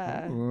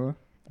 Yeah. Ooh.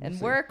 And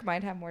see. work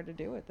might have more to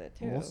do with it,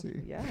 too. We'll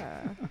see.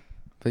 Yeah.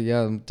 But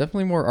yeah,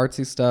 definitely more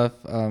artsy stuff.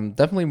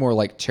 Definitely more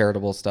like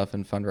charitable stuff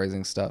and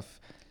fundraising stuff.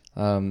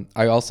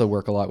 I also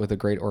work a lot with a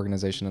great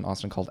organization in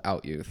Austin called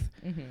Out Youth.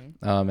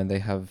 And they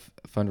have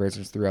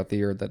fundraisers throughout the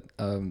year that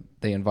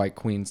they invite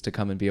queens to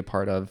come and be a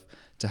part of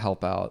to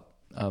help out.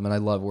 And I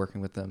love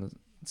working with them.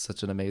 It's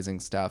such an amazing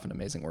staff and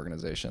amazing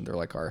organization. They're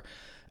like our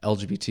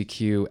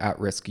LGBTQ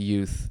at-risk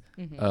youth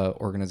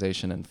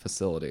organization and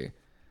facility.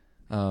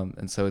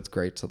 And so it's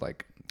great to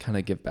like kind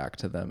of give back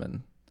to them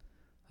and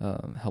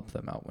help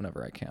them out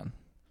whenever I can.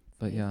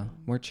 But yeah,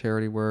 more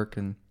charity work,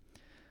 and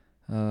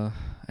I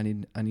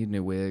need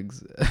new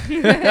wigs.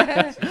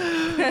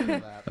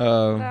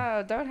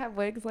 No, don't have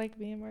wigs like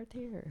me and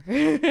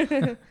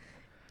Martyr.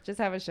 Just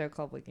have a show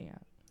called Wigging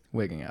Out.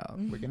 Wigging out.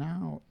 Wigging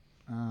out.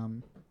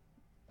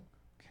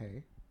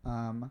 Okay.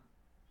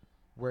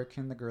 Where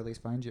can the girlies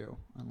find you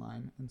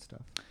online and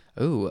stuff?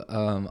 Ooh,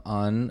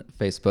 on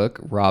Facebook,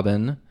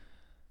 Robin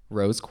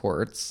Rose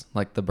Quartz,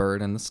 like the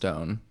bird and the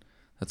stone.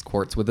 That's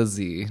quartz with a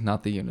Z,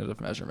 not the unit of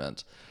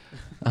measurement.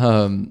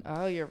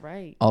 Oh, you're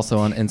right. Also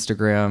on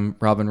Instagram,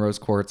 Robin Rose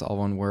Quartz, all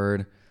one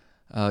word.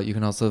 You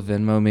can also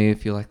Venmo me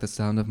if you like the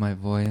sound of my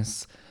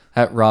voice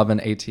at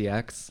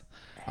RobinATX,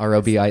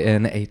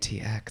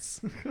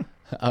 ROBINATX.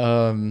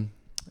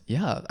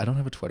 Yeah, I don't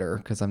have a Twitter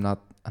because I'm not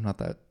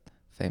that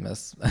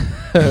famous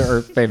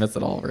or famous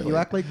at all, really. You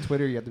act like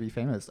Twitter. You have to be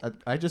famous.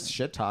 I just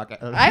shit talk.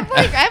 I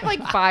have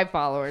like 5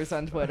 followers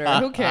on Twitter.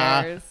 Who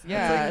cares?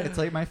 Yeah. It's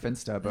like my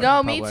Finsta. But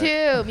No, in me public.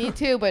 too. Me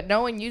too. But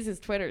no one uses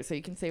Twitter, so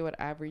you can say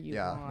whatever you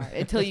Yeah. want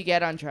until you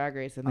get on Drag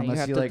Race, and then you Unless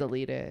have you, to like,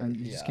 delete it. And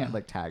you just can't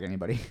like tag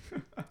anybody.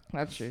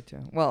 That's true too.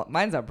 Well,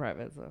 mine's on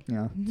private, so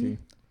Yeah. See.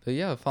 But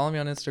yeah, follow me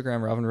on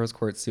Instagram, Robin Rose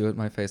Quartz. See what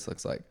my face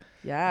looks like.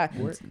 yeah,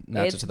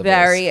 Match it it's to the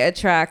very voice.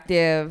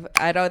 attractive.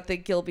 I don't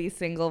think you'll be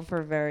single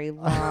for very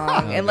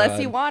long, unless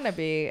God. you want to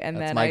be, and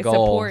That's then my I goal.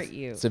 support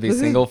you. is to be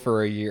single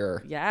for a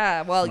year.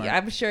 Yeah, well, Right.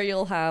 I'm sure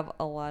you'll have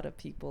a lot of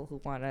people who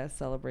want to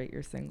celebrate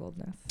your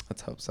singleness.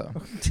 Let's hope so.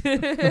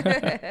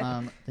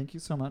 Thank you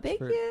so much. Thank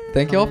for you.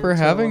 Thank y'all for coming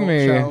to a having little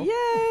me. show.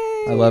 Yay!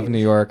 I love New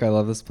York. I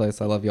love this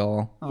place. I love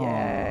y'all.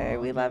 Yay, Aw,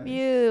 we love yeah.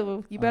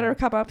 you. You better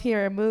come up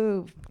here and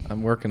move.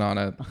 I'm working on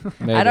it.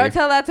 Maybe. I don't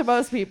tell that to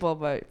most people,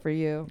 but for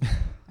you.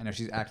 I know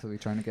she's actively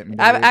trying to get me.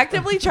 To I'm leave.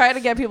 actively trying to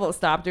get people to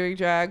stop doing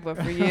drag, but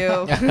for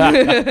you,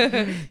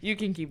 you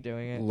can keep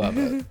doing it. Love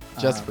it.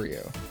 Just for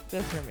you.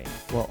 Just for me.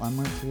 Well, I'm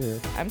Mark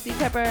here, I'm C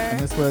Pepper. and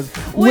this was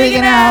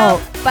Wiggin' Out.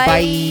 Bye.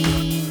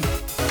 Bye.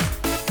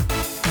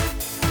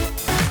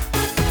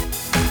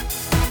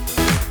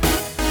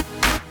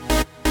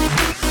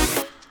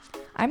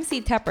 I'm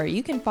C Tepper.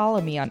 You can follow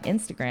me on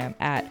Instagram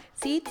at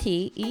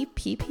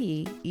CTEPPER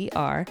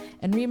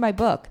and read my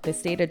book, The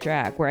State of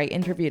Drag, where I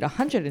interviewed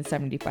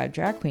 175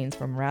 drag queens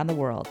from around the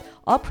world.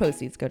 All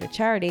proceeds go to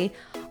charity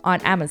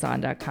on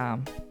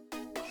Amazon.com.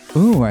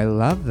 Ooh, I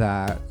love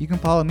that. You can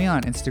follow me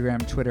on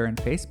Instagram, Twitter, and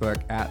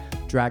Facebook at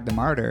Drag the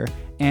Martyr.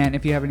 And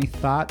if you have any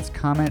thoughts,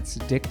 comments,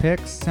 dick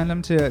pics, send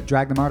them to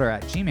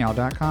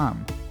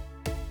dragthemartyr@gmail.com.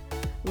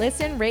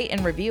 Listen, rate,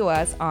 and review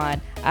us on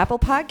Apple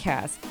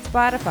Podcasts,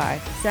 Spotify,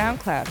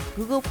 SoundCloud,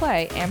 Google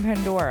Play, and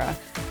Pandora.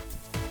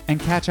 And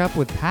catch up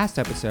with past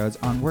episodes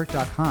on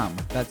work.com.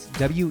 That's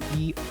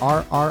WERRRK.com.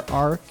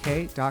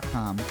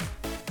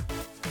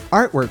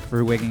 Artwork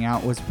for Wigging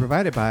Out was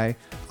provided by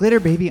Glitter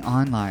Baby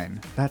Online.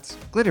 That's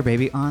Glitter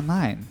Baby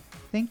Online.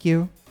 Thank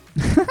you.